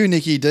outed you,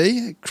 Nicky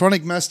D.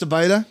 Chronic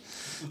masturbator,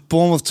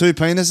 born with 2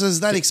 penises.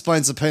 That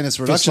explains the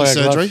penis reduction like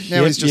a glove. surgery. Now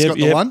Yep, he's just yep, got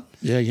the yep. one.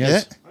 Yeah, he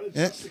has.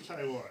 Yeah.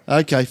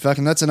 Okay,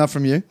 fucking that's enough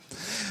from you.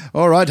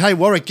 All right, hey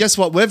Warwick, guess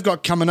what we've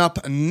got coming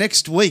up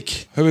next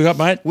week? Who we got,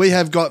 mate? We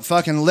have got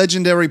fucking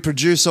legendary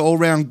producer,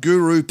 all-round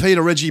guru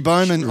Peter Reggie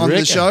Bowman on the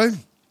Reckon. show.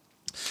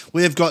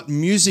 We have got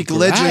music Great.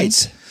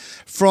 legends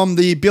from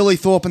the Billy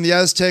Thorpe and the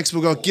Aztecs.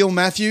 We've got Gil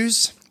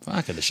Matthews.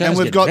 Fucking the show's And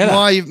we've getting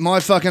got better. my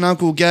fucking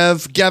uncle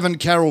Gavin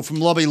Carroll from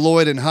Lobby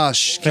Lloyd and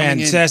Hush. coming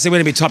in. Fantastic. We're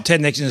going to be top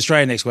 10 next in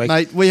Australia next week.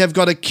 Mate, we have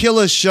got a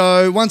killer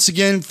show. Once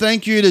again,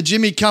 thank you to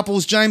Jimmy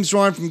Couples, James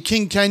Ryan from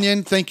King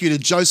Canyon. Thank you to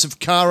Joseph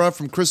Cara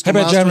from How Crystal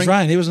about Mastering. James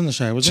Ryan? He was on the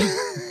show, wasn't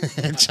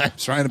he?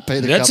 James Ryan and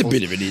Peter That's Couples. a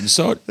bit of an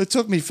insight. It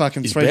took me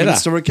fucking He's 3 better.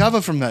 minutes to recover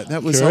from that.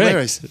 That was Correct.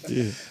 hilarious.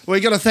 Yeah. We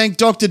got to thank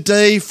Dr.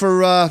 D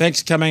for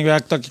Thanks for coming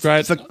back, Dr.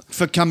 Great.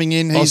 for coming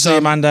in. I'll see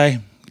you Monday.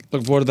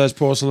 Looking forward to those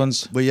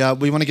porcelains. We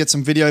want to get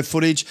some video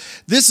footage.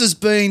 This has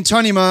been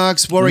Tony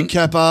Marks, Warwick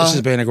Kappa. This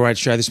has been a great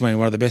show. This has been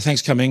one of the best.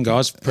 Thanks for coming in,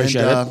 guys.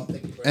 Appreciate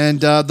it.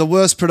 And the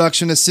worst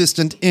production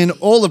assistant in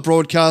all of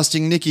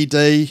broadcasting, Nicky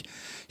D.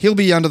 He'll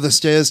be under the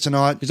stairs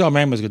tonight. His old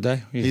man was a good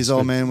day. Yeah, His good.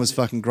 old man was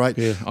fucking great.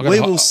 Yeah, We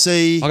will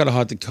see. I got to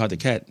hide the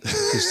cat.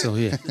 He's still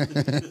here.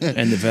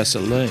 And the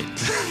Vaseline.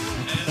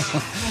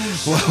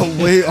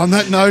 Well, on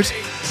that note,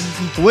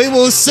 we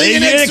will see you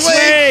next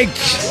week.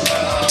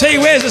 T.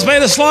 Wes, it's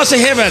been a slice of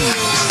heaven.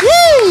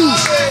 Woo!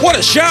 What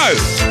a show.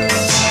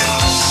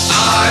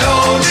 I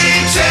only